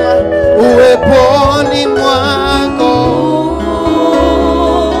tena sema uweponi mwako,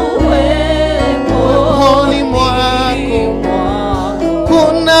 uweponi mwako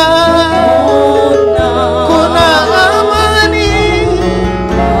kuna amani.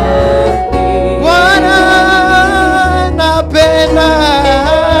 Bwana napenda,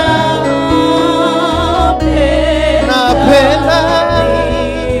 napenda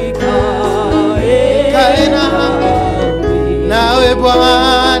kae nawe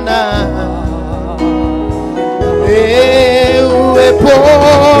Bwana.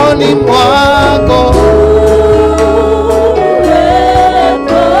 Uweponi mwako,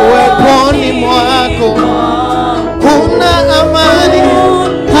 uweponi mwako kuna amani,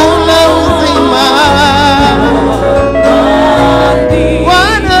 kuna uzima.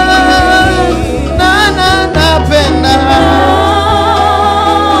 Bwana napenda,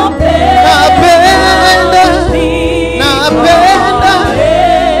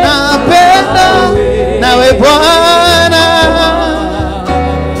 napenda nawe Bwana.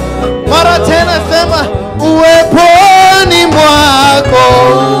 Mara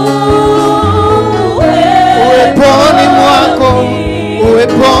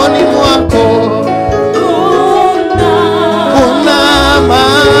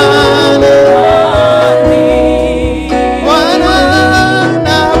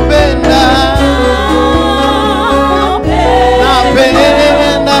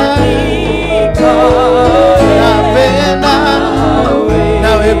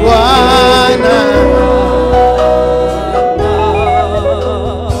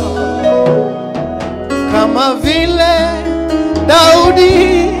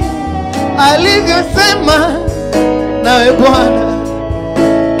alivyosema nawe Bwana.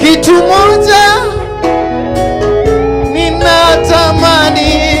 Kitu moja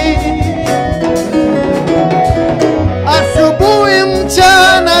ninatamani, asubuhi,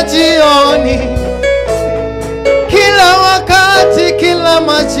 mchana, jioni, kila wakati, kila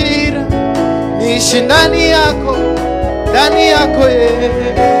majira, niishi ndani yako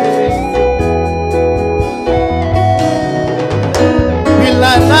Yesu.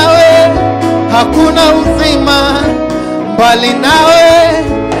 Bila nawe hakuna uzima, mbali nawe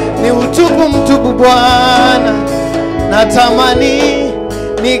ni utupu mtupu Bwana. Natamani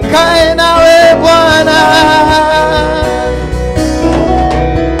nikae nawe Bwana,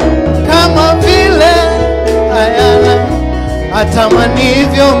 kama vile ayala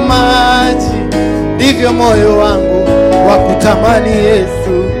atamanivyo maji, ndivyo moyo wangu wakutamani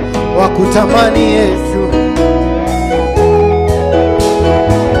Yesu, wakutamani Yesu.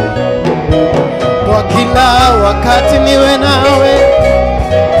 Kwa kila wakati niwe nawe,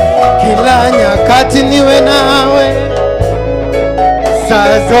 kila nyakati niwe nawe,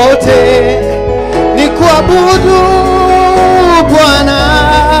 saa zote ni kuabudu Bwana.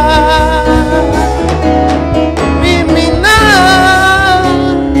 Mimi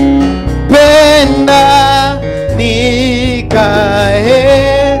napenda nikae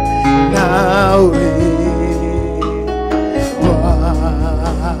nawe Bwana,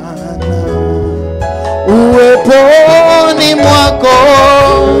 uweponi mwako,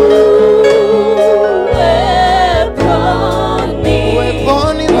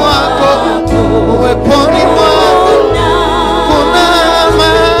 uweponi mwako, uweponi mwako kuna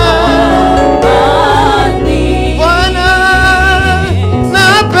amani Bwana.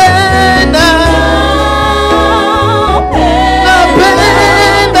 Napenda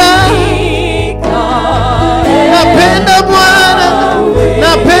Bwana,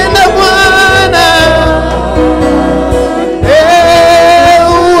 napenda Bwana,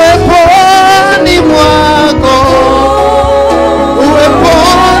 uweponi mwako,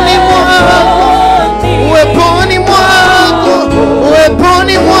 uweponi mwako, uweponi mwako,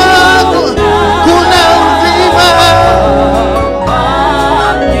 uweponi mwako kuna uzima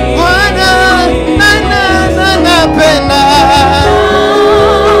Bwana. Napenda,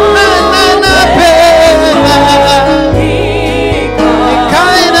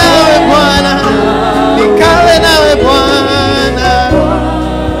 nikae nawe Bwana, nikae nawe Bwana,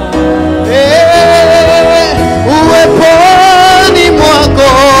 uweponi mwako,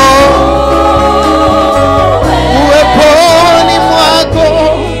 uweponi mwako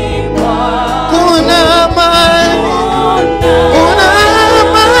kuna amani, kuna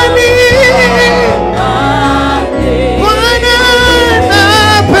amani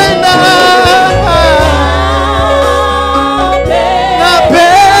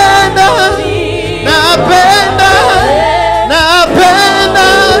Bwana.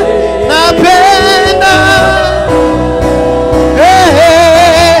 Napenda,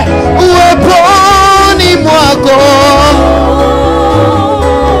 uweponi mwako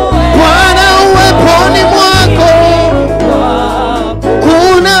Bwana, uweponi mwako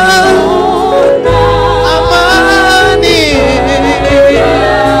kuna amani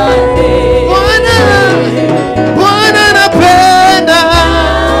Bwana. Bwana napenda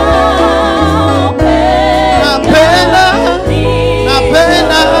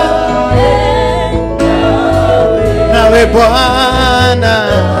nawe Bwana.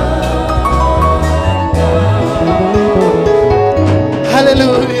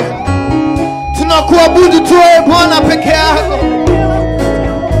 Haleluya, tunakuabudu tu wewe Bwana peke yako.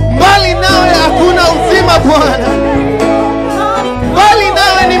 Mbali nawe hakuna uzima Bwana, mbali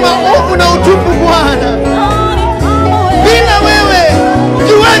nawe ni maovu na utupu Bwana. Bila wewe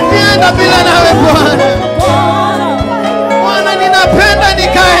siwezi enda, bila nawe Bwana. Bwana, ninapenda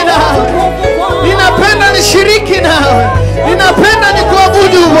nikae nawe, ninapenda nishiriki nawe, ninapenda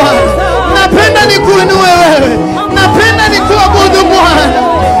nikuabudu Bwana, ninapenda nikuinue wewe, ninapenda nikuabudu Bwana.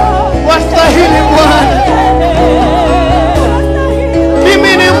 Wastahili Bwana.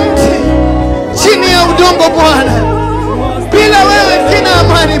 Mimi ni mti chini ya udongo Bwana, bila wewe sina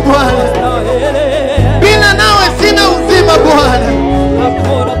amani Bwana, bila nawe sina uzima Bwana.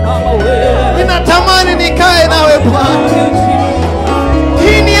 Ninatamani nikae nawe Bwana.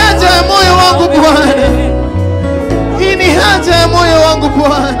 Hii ni haja ya moyo wangu Bwana, hii ni haja ya moyo wangu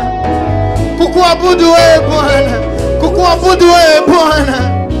Bwana, kukuabudu wewe Bwana, kukuabudu wewe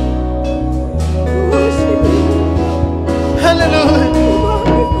Bwana. Haleluya.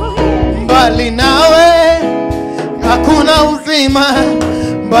 Mbali nawe hakuna uzima,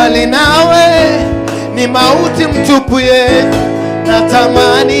 mbali nawe ni mauti mtupu Yesu.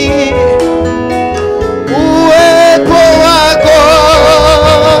 Natamani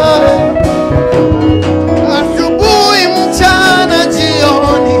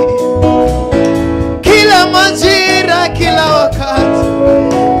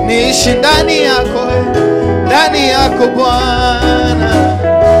niishi ndani yako Bwana.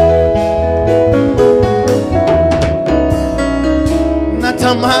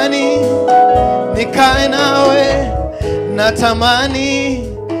 Natamani nikae nawe, natamani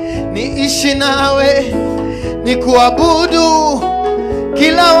niishi nawe, nikuabudu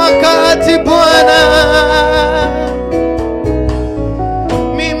kila wakati Bwana.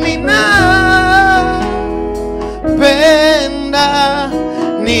 Mimi napenda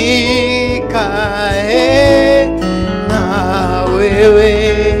nikae na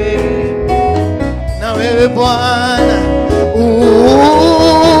wewe Bwana,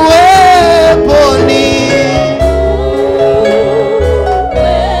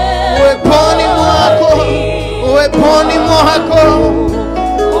 uweponi mwako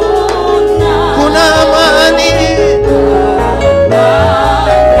kuna amani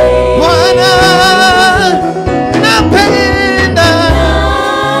Bwana.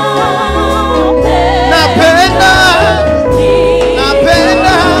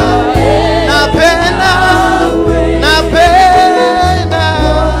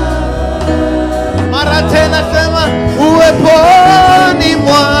 Mara tena sema uweponi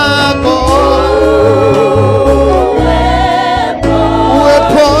mwako,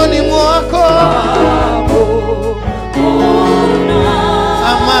 uweponi mwako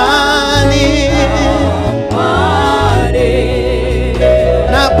amani,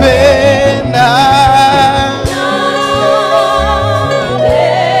 napenda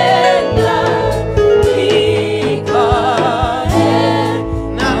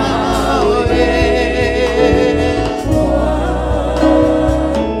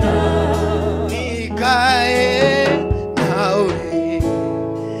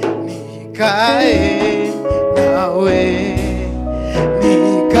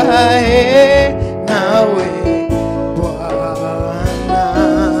nikae nawe Bwana.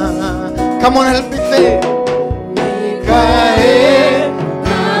 Come on, help me say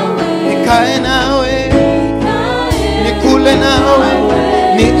nikae nawe, nikule nawe,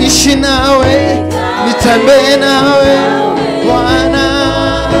 niishi nawe, nitembee nawe Bwana.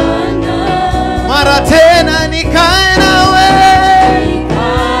 Mara tena nikae nawe,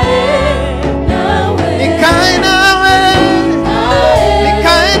 nikae nawe, nikae nawe,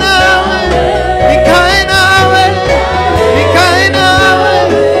 nikae nawe, nikae nawe,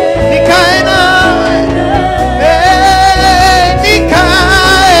 nikae nawe,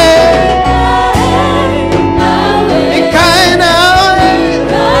 nikae nawe,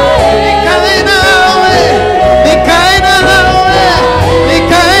 nikae nawe, nikae nawe,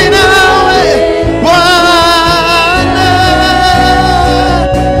 nikae nawe Bwana.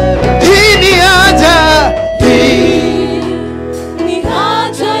 Hii ni haja, Ni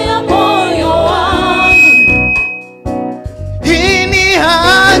haja ya moyo wangu. hii ni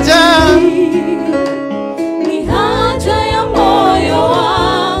haja, Ni haja ya moyo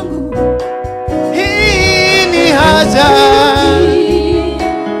wangu. hii ni haja,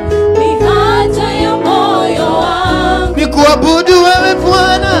 Ni haja ya moyo wangu. ni kuabudu wewe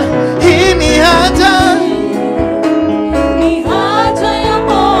Bwana. Hii ni haja, Ni haja ya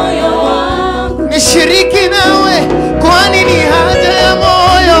moyo wangu. nishiriki nawe, kwani ni haja ya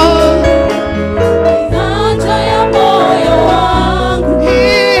moyo. Ni haja ya moyo wangu.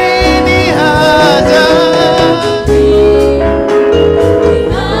 Hii ni haja, Ni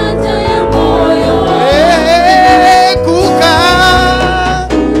haja ya moyo wangu. kukaa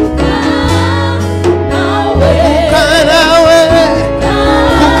Nawe. kukaa nawe,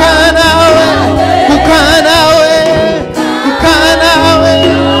 kukaa nawe, kukaa nawe, kukaa nawe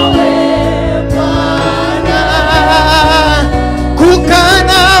Bwana, kukaa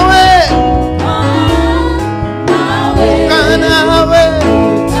nawe, kukaa nawe,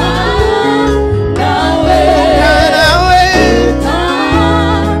 kukaa nawe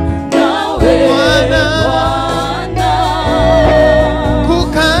Bwana,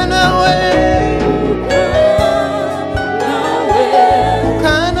 kukaa nawe,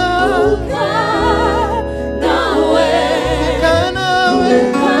 kukaa nawe, kukaa nawe,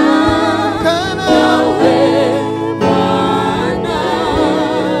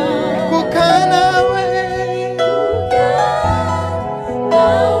 kukaa nawe,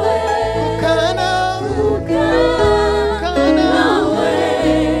 kukaa nawe, kukaa nawe,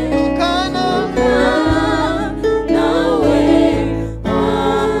 kukaa nawe, kukaa nawe.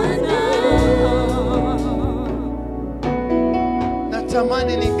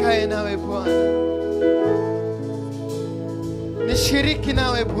 Natamani nikae nawe Bwana, nishiriki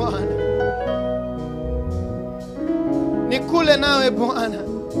nawe Bwana, nikule nawe Bwana.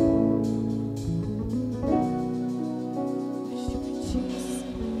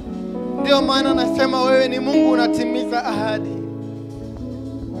 ndio maana nasema wewe ni Mungu unatimiza ahadi.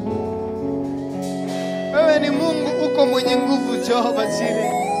 Wewe ni Mungu uko mwenye nguvu, Jehova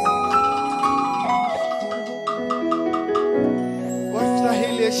Jireh.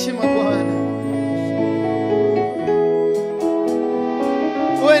 Wastahili heshima Bwana.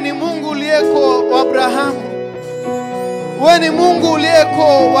 Wewe ni Mungu uliyeko wa Abrahamu. Wewe ni Mungu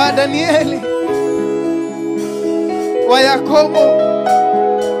uliyeko wa Danieli, wa Yakobo.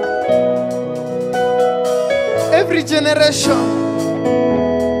 Every generation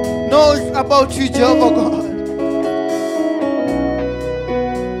knows about you, Jehovah God.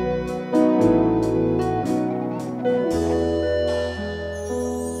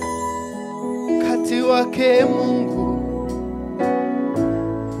 Kati wake Mungu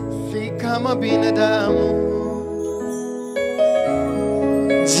si kama binadamu.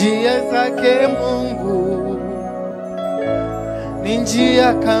 Njia zake Mungu ni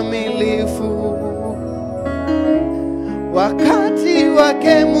njia kamilifu. Wakati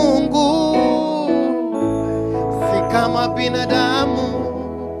wake Mungu si kama binadamu.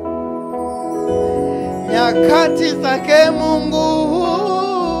 Nyakati zake Mungu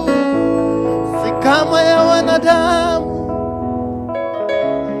si kama ya wanadamu.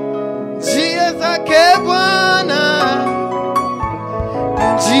 Njia zake Bwana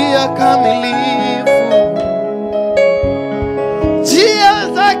njia kamilifu.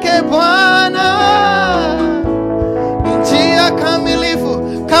 Njia zake Bwana njia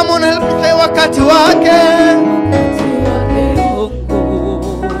kamilifu. Kama unaelekea wakati wake,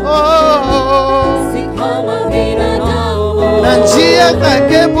 na njia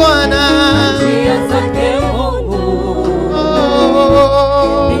zake Bwana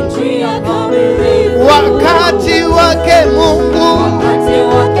wakati wake Mungu,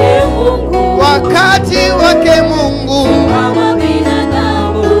 wakati wake Mungu,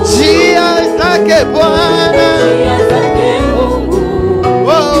 njia zake Bwana,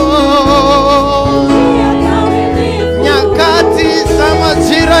 nyakati za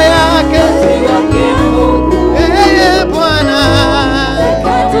majira yake, Bwana,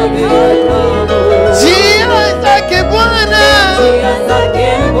 njia zake Bwana,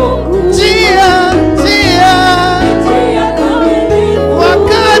 njia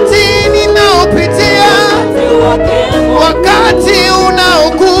wakati ninaopitia, wakati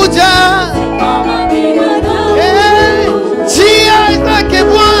unaokuja, njia zake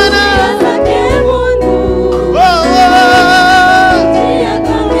Bwana,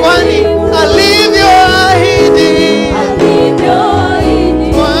 kwani alivyoahidi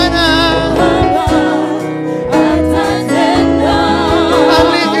Bwana,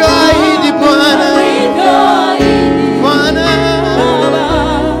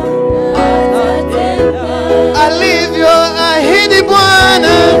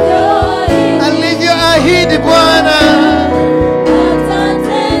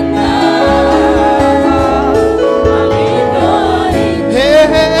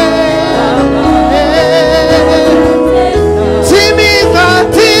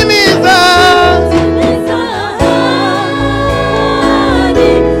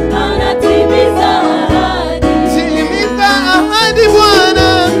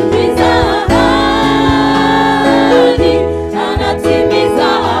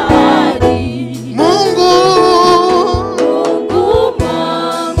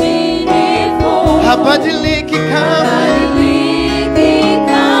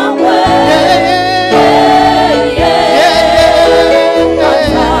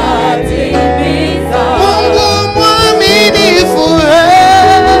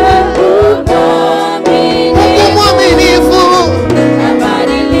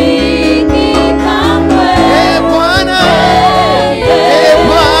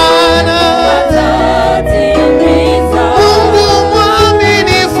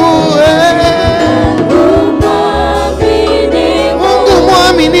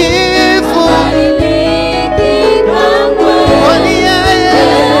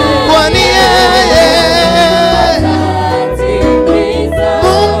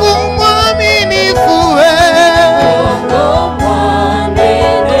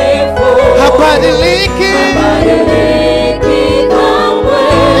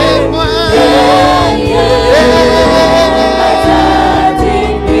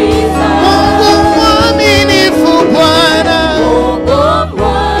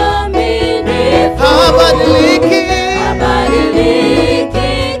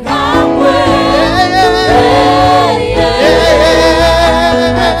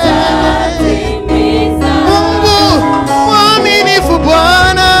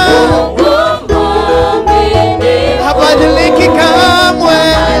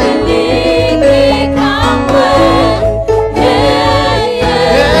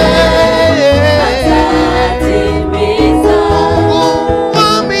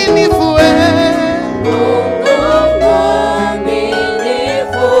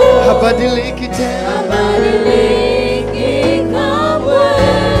 habadiliki tena. Habadiliki kamwe.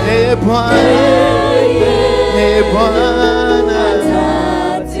 Ee Bwana, ee Bwana,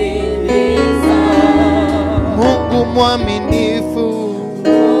 atatimiza. Mungu mwaminifu,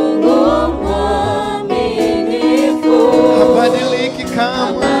 Mungu mwaminifu. habadiliki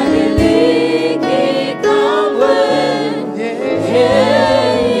kamwe. Habadiliki kamwe.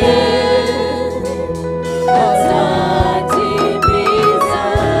 Atatimiza.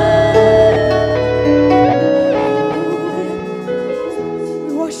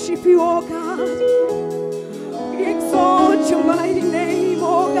 We worship you, oh God. We exalt your mighty name,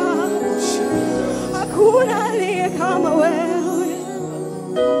 oh God. Hakuna aliye kama wewe.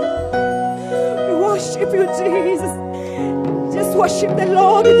 We worship you, Jesus. Just worship the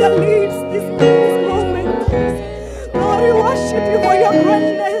Lord with your lips this moment. Lord, we worship you for your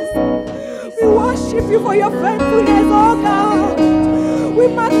greatness. We worship you for your faithfulness, oh God. We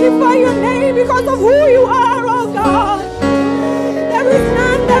magnify your name because of who you are, oh God. There is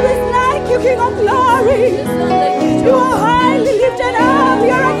none like you, King of glory. You are highly lifted up.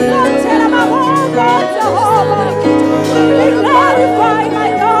 You are exalted above all gods, Jehovah. Be glorified, my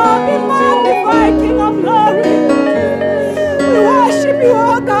God. Be magnified, King of glory. We worship you,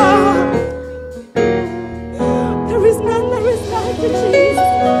 oh God. There is none like you, Jesus.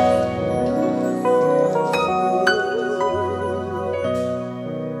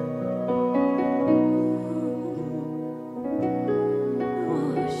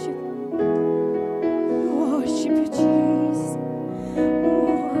 Worship you, Jesus.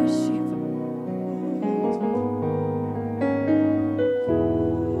 Worship.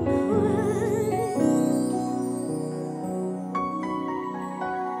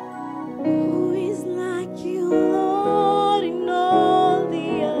 Who is like you, Lord, in all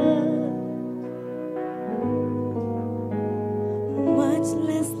the earth? Much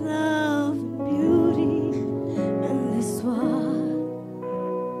less love and beauty and this world.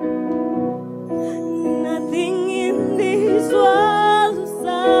 Nothing in this world will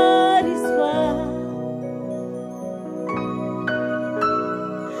satisfy.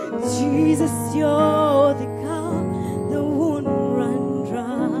 Jesus, you're the cup that won't run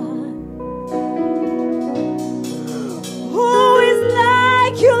dry. Who is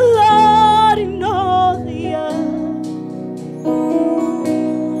like you, Lord, in all the earth?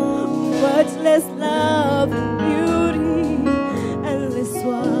 Much less love and beauty, endless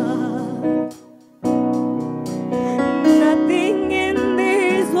world. Nothing in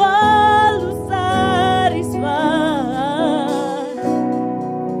this world will satisfy.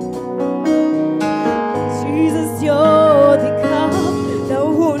 Jesus, you're the cup that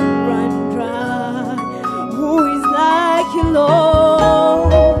won't run dry. Who is like you,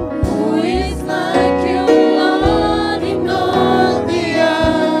 Lord? Who is like you, Lord, in all the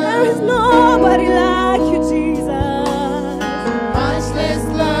earth? There is nobody like you, Jesus. Much less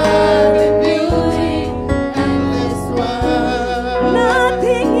love and beauty, endless world.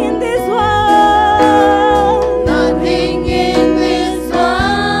 Nothing in this world. Nothing in this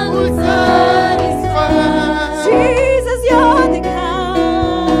world will satisfy. Jesus, you're the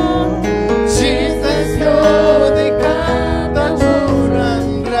cup. Jesus, you're the cup that won't run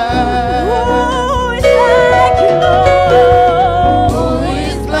dry. Who is like you, Lord? Who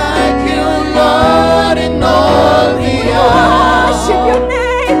is like you, Lord, in all the earth? Worship your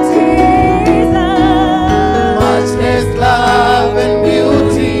name, Jesus. Much less love and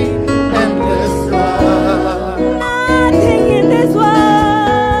beauty, endless world. Nothing in this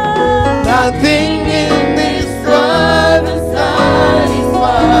world. Nothing in this world will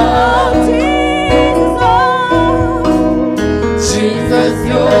satisfy. Jesus,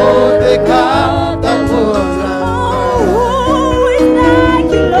 you're the cup that won't run dry. Who is like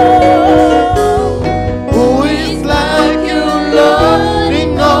you, Lord? Who is like you, Lord,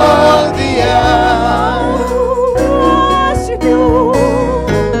 in all the earth? Worship you.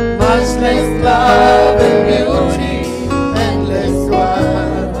 Much less love and beauty, endless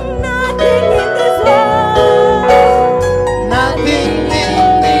world. Nothing in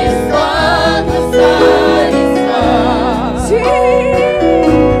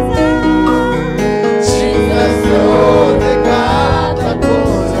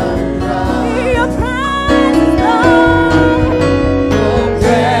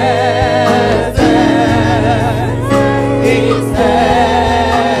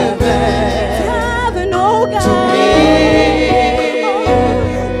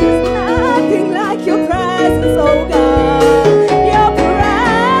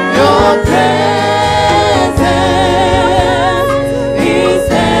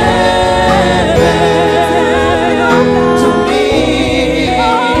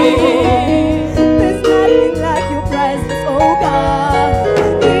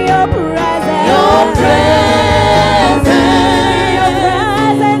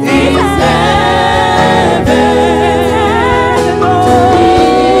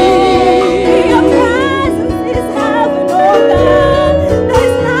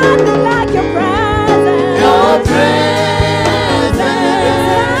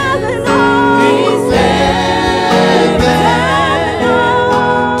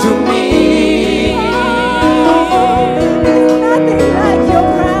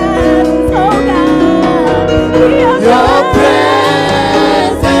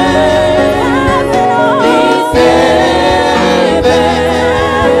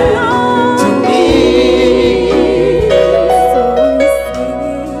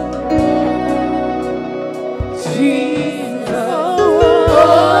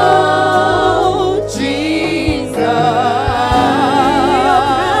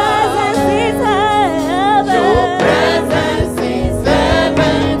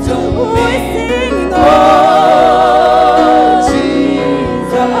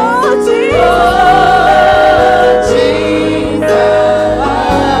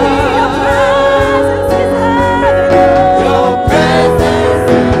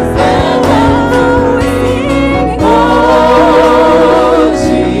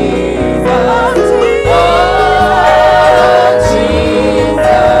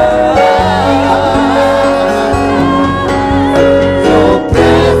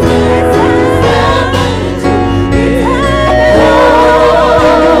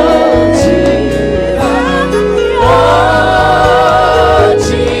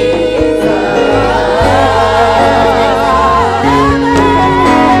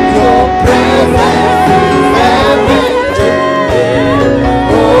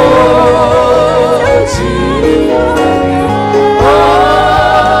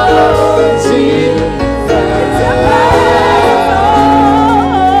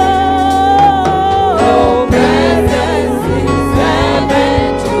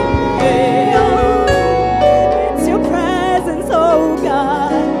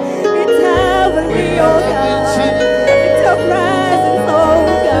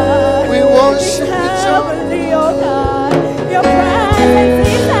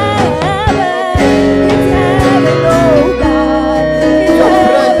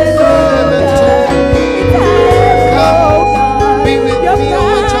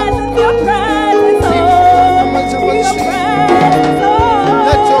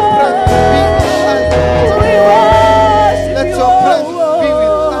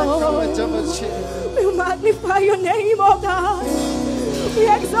your name, oh God. We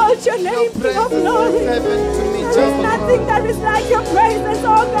exalt your name, King of glory. There is nothing that is like your presence,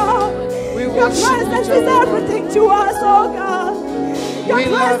 oh God. Your presence is everything to us, oh God. Your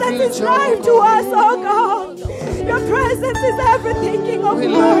presence is life to us, oh God. Your presence is everything, King of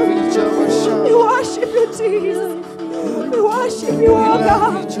glory. We worship you, Jesus. We worship you, oh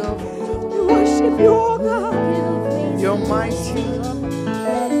God. We worship you, oh God. You're mighty.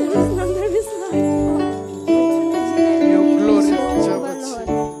 There is none, there is none. Your glory, Jehovah.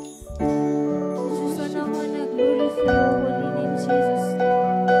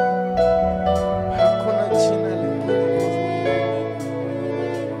 Hakuna jina lingine.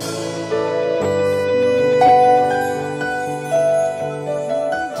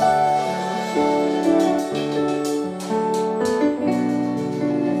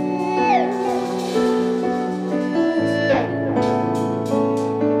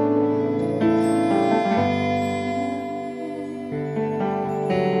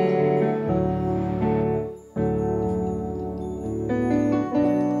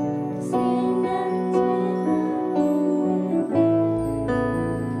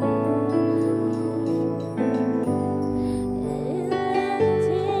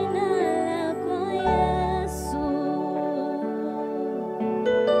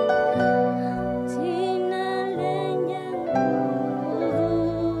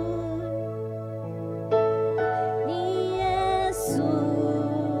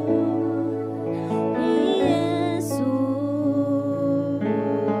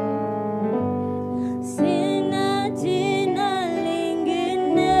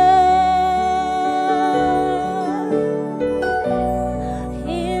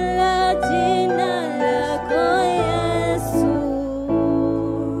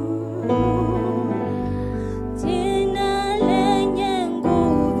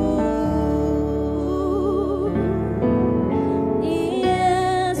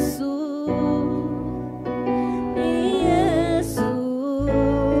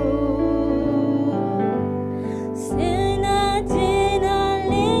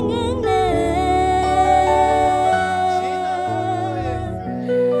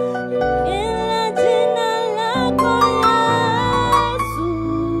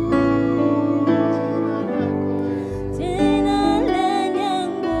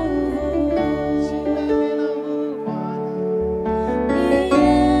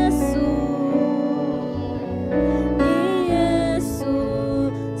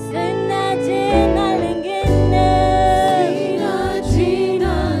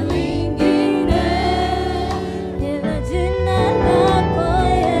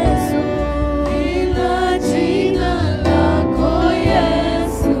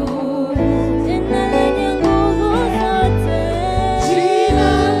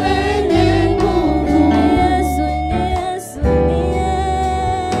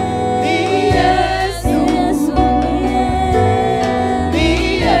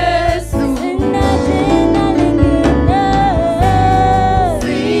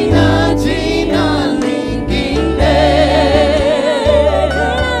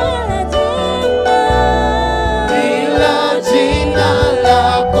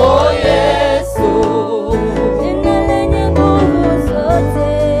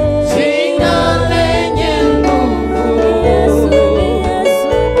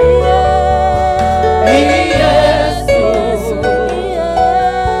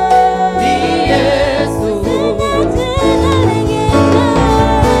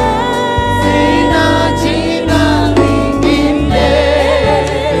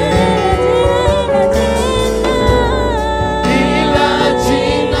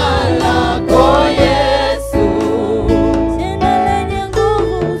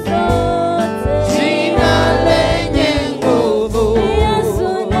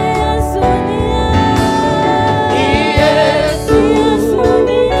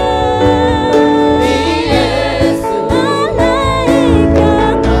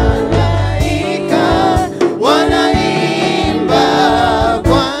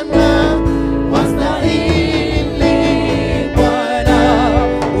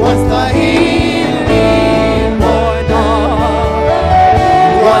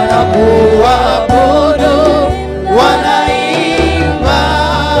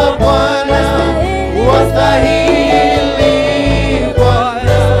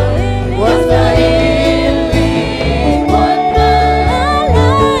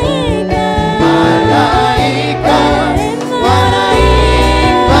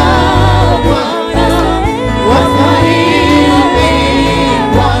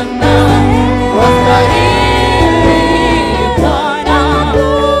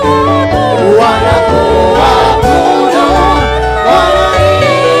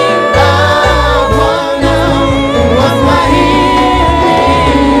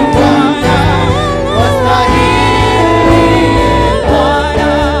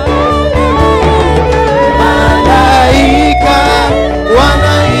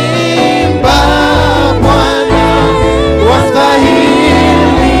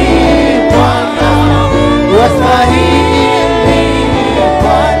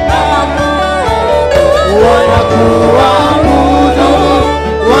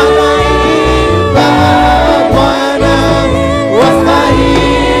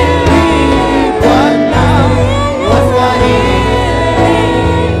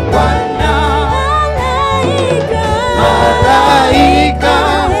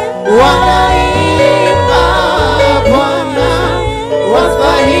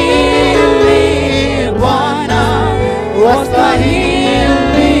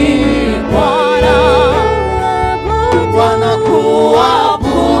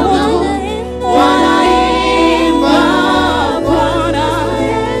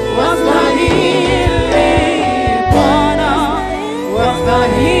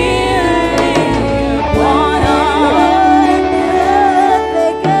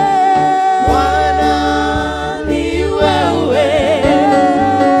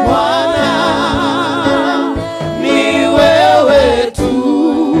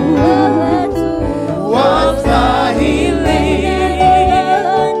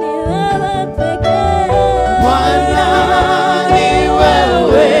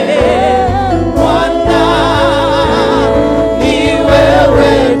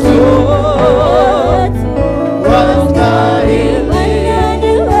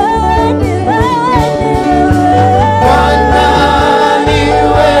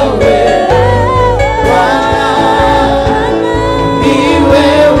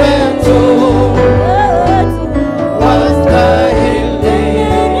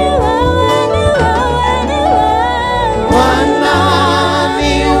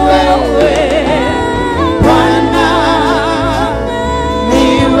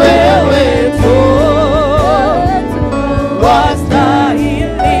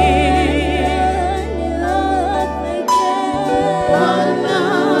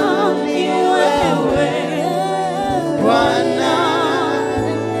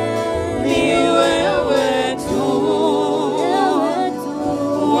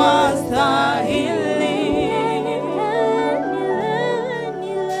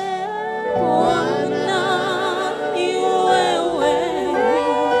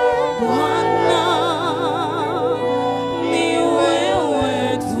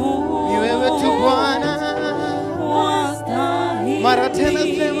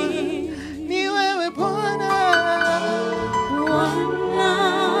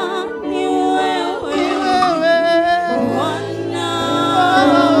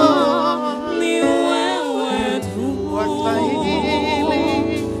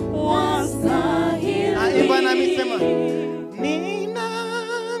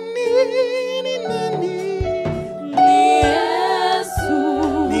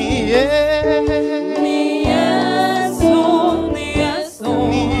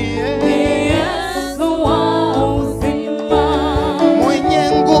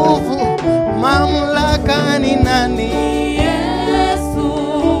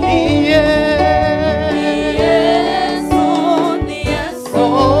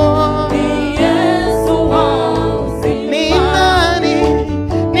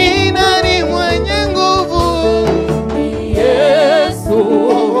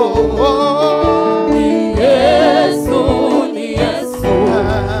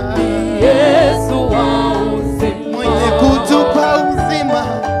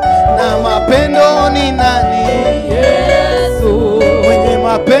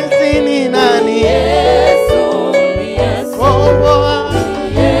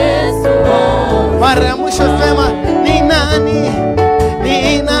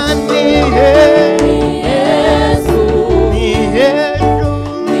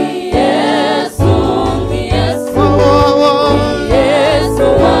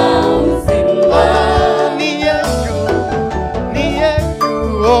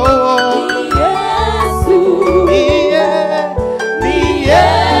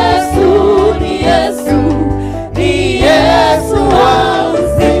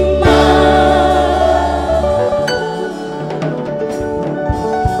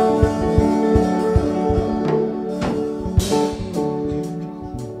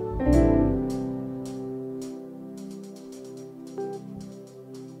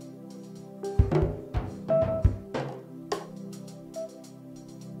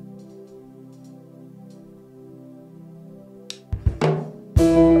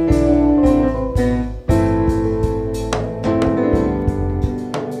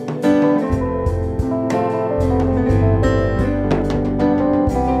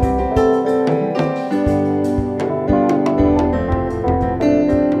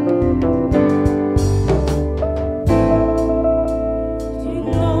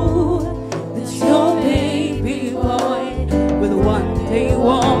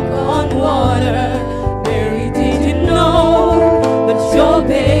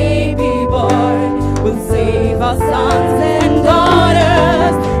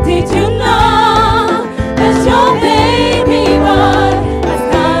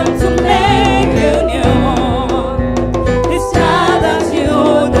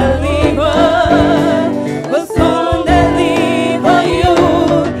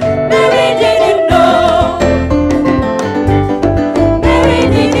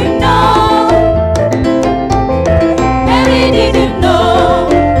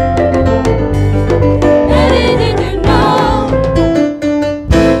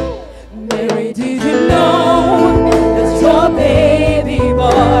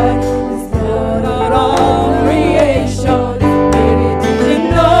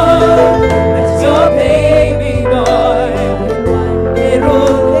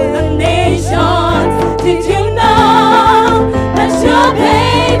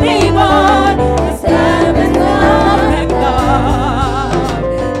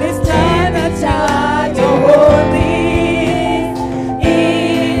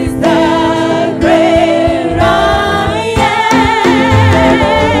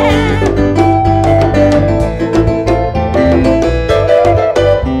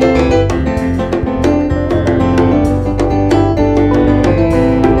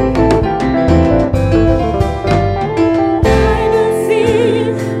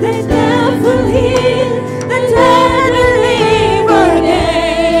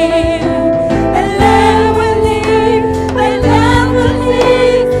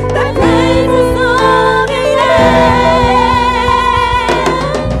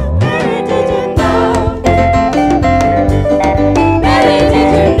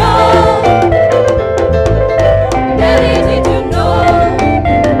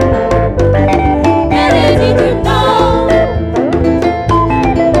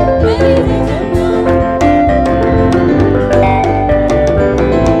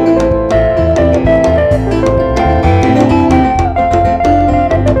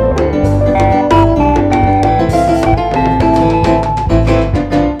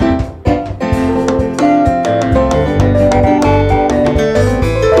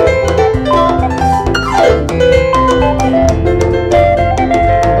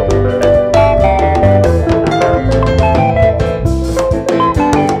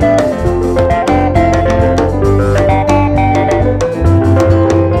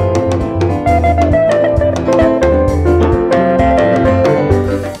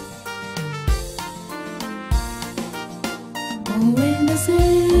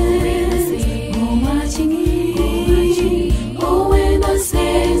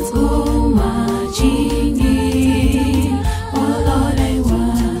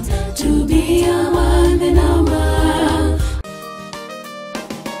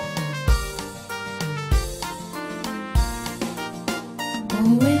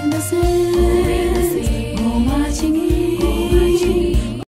 When